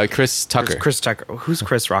 No. Chris Tucker. Chris Tucker. Who's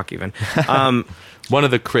Chris Rock even? One of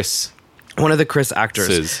the Chris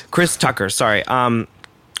actors. Chris Tucker. Sorry.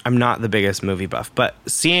 I'm not the biggest movie buff, but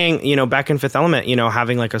seeing, you know, back in Fifth Element, you know,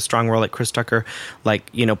 having like a strong role like Chris Tucker, like,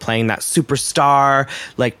 you know, playing that superstar,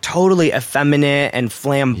 like totally effeminate and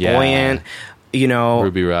flamboyant, you know,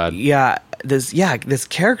 Ruby Rod. Yeah. This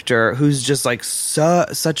character who's just like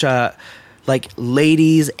such a, like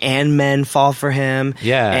ladies and men fall for him.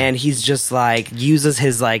 Yeah. And he's just like uses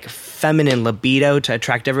his like feminine libido to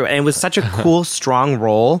attract everyone. And it was such a cool, strong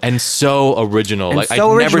role. And so original. And like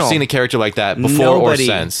I've never seen a character like that before or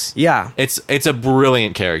since. Yeah. It's a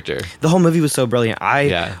brilliant character. The whole movie was so brilliant.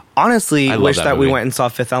 I honestly wish that we went and saw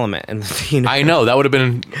Fifth Element. And you know, I know, that would have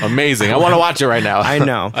been amazing. I want to watch it right now. I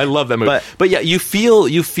know. I love that movie. But yeah, you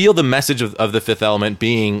feel the message of the Fifth Element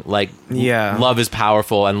being like love is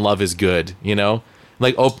powerful and love is good, you know?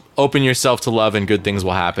 Like open yourself to love and good things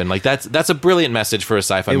will happen. Like that's a brilliant message for a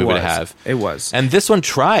sci-fi movie to have. It was. And this one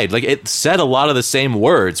tried. Like it said a lot of the same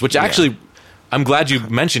words, which actually I'm glad you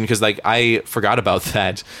mentioned because like I forgot about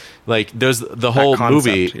that. Like there's the whole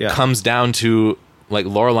movie comes down to like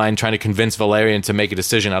Laureline trying to convince Valerian to make a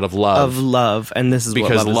decision out of love. And this is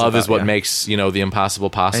because what love is about, what makes, you know, the impossible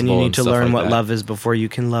possible. And you need to learn like what that. love is before you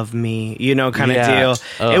can love me, you know, kind of Yeah. deal.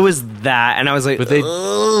 Ugh. It was that, and I was like, But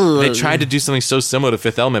they tried to do something so similar to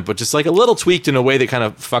Fifth Element, but just like a little tweaked in a way that kind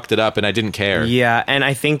of fucked it up, and I didn't care. Yeah, and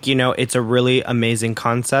I think, you know, it's a really amazing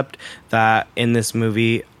concept that in this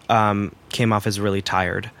movie came off as really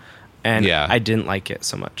tired. And Yeah. I didn't like it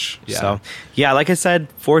so much. Yeah. So, yeah, like I said,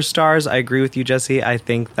 4 stars. I agree with you, Jesse. I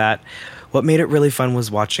think that what made it really fun was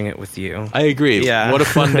watching it with you. I agree. Yeah. What a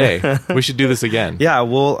fun day. We should do this again. Yeah,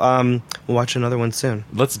 we'll watch another one soon.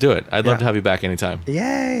 Let's do it. I'd love Yeah. to have you back anytime.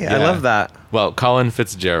 Yay! I Yeah. love that. Well, Colin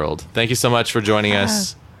Fitzgerald, thank you so much for joining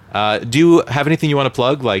us. Do you have anything you want to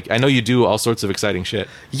plug? Like, I know you do all sorts of exciting shit.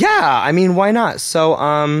 Yeah, I mean, why not?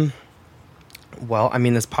 So, well, I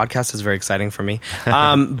mean, this podcast is very exciting for me.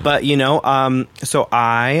 But, you know, so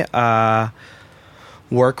I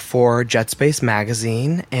work for Jetspace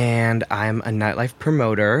Magazine, and I'm a nightlife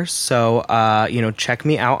promoter. So, you know, check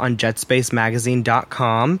me out on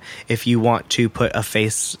jetspacemagazine.com if you want to put a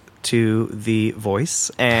face to the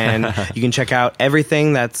voice. And you can check out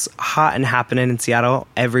everything that's hot and happening in Seattle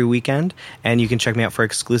every weekend. And you can check me out for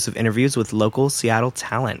exclusive interviews with local Seattle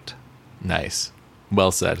talent. Nice.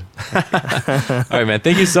 Well said. All right, man.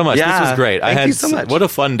 Thank you so much. Yeah, This was great. thank you so much. What a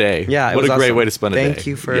fun day. Yeah, it What was a great awesome. way to spend a day. Thank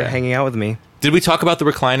you for Yeah. hanging out with me. Did we talk about the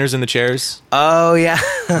recliners in the chairs? Oh, yeah.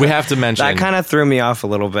 We have to mention. That kind of threw me off a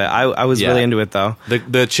little bit. I was Yeah. really into it, though.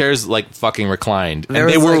 The chairs like fucking reclined. There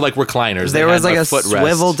And they was, were like- like recliners. There They was had like a footrest.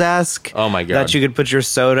 swivel desk. Oh my God. That you could put your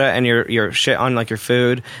soda and your shit on, like your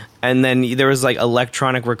food. And then there was like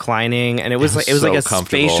electronic reclining, and it was was like so a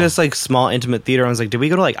comfortable. spacious, like small, intimate theater. I was like, did we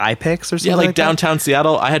go to like iPix or something? Yeah, like that? downtown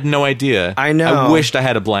Seattle. I had no idea. I know. I wished I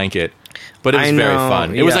had a blanket. But it was I very know.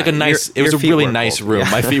 fun. It was Yeah. like a nice. Your It was a feet really were nice cold. room.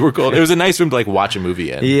 Yeah. My feet were cold. It was a nice room to like watch a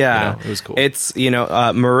movie in. Yeah. You know, it was cool. It's, you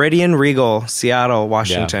know, Meridian Regal, Seattle,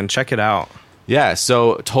 Washington. Check it out. Yeah.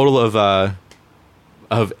 So total of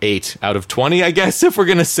 8 out of 20, I guess, if we're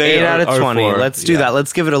gonna say 8 out of or 20. 4. Let's do Yeah. that.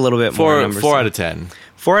 Let's give it a little bit more. numbers. 4 out of 10.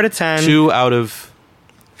 4 out of 10. 2 out of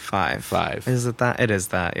 5. 5. Is it that? It is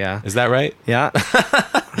that. Yeah. Is that right? Yeah.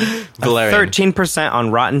 Valerian. 13% on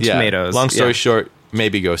Rotten Yeah. Tomatoes. Long story Yeah. short,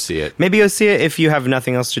 maybe go see it. Maybe go see it if you have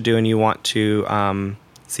nothing else to do and you want to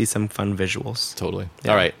see some fun visuals. Totally.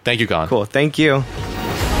 Yeah. All right. Thank you, Colin. Cool. Thank you.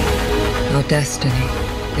 Your destiny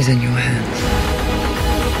is in your hands.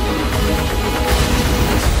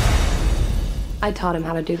 I taught him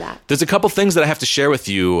how to do that. There's a couple things that I have to share with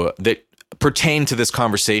you that pertain to this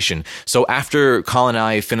conversation. So after Colin and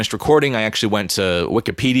I finished recording, I actually went to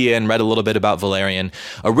Wikipedia and read a little bit about Valerian.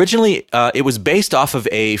 Originally, it was based off of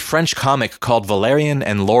a French comic called Valerian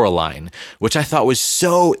and Laureline, which I thought was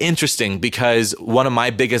so interesting because one of my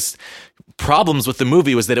biggest problems with the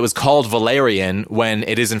movie was that it was called Valerian when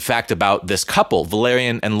it is in fact about this couple,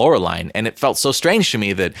 Valerian and Laureline. And it felt so strange to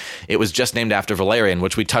me that it was just named after Valerian,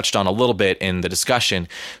 which we touched on a little bit in the discussion.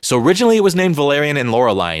 So originally it was named Valerian and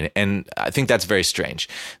Laureline. And I think that's very strange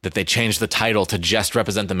that they changed the title to just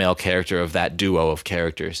represent the male character of that duo of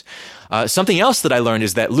characters. Something else that I learned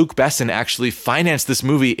is that Luc Besson actually financed this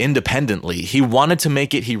movie independently. He wanted to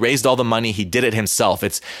make it. He raised all the money. He did it himself.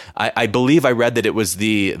 I believe I read that it was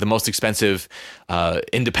the most expensive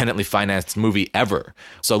independently financed movie ever.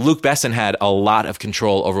 So Luc Besson had a lot of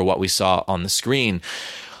control over what we saw on the screen.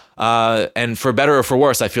 And for better or for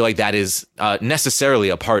worse, I feel like that is necessarily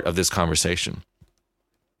a part of this conversation.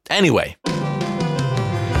 Anyway.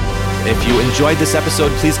 If you enjoyed this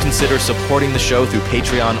episode, please consider supporting the show through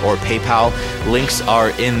Patreon or PayPal. Links are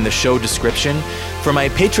in the show description. For my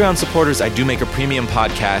Patreon supporters, I do make a premium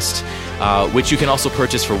podcast, which you can also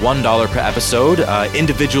purchase for $1 per episode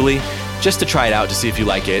individually, just to try it out to see if you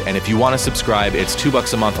like it. And if you want to subscribe, it's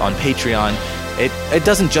 $2 a month on Patreon. It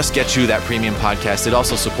doesn't just get you that premium podcast, it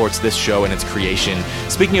also supports this show and its creation.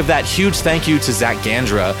 Speaking of that, huge thank you to Zach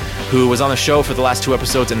Gandra, who was on the show for the last 2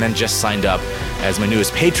 episodes and then just signed up as my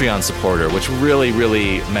newest Patreon supporter, which really,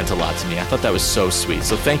 really meant a lot to me. I thought that was so sweet.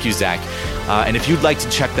 So thank you, Zach. And if you'd like to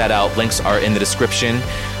check that out, links are in the description.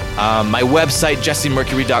 My website,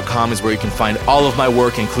 jessemercury.com, is where you can find all of my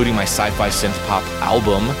work, including my sci-fi synth pop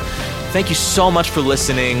album. Thank you so much for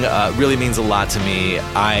listening. It really means a lot to me.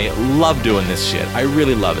 I love doing this shit. I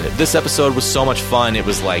really love it. This episode was so much fun. It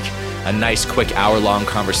was like a nice, quick hour-long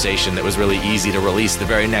conversation that was really easy to release the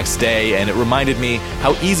very next day, and it reminded me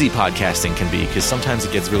how easy podcasting can be, because sometimes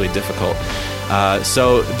it gets really difficult.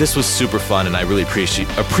 So this was super fun, and I really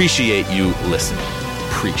appreciate you listening.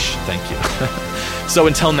 Thank you. So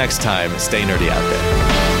until next time, stay nerdy out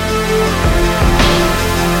there.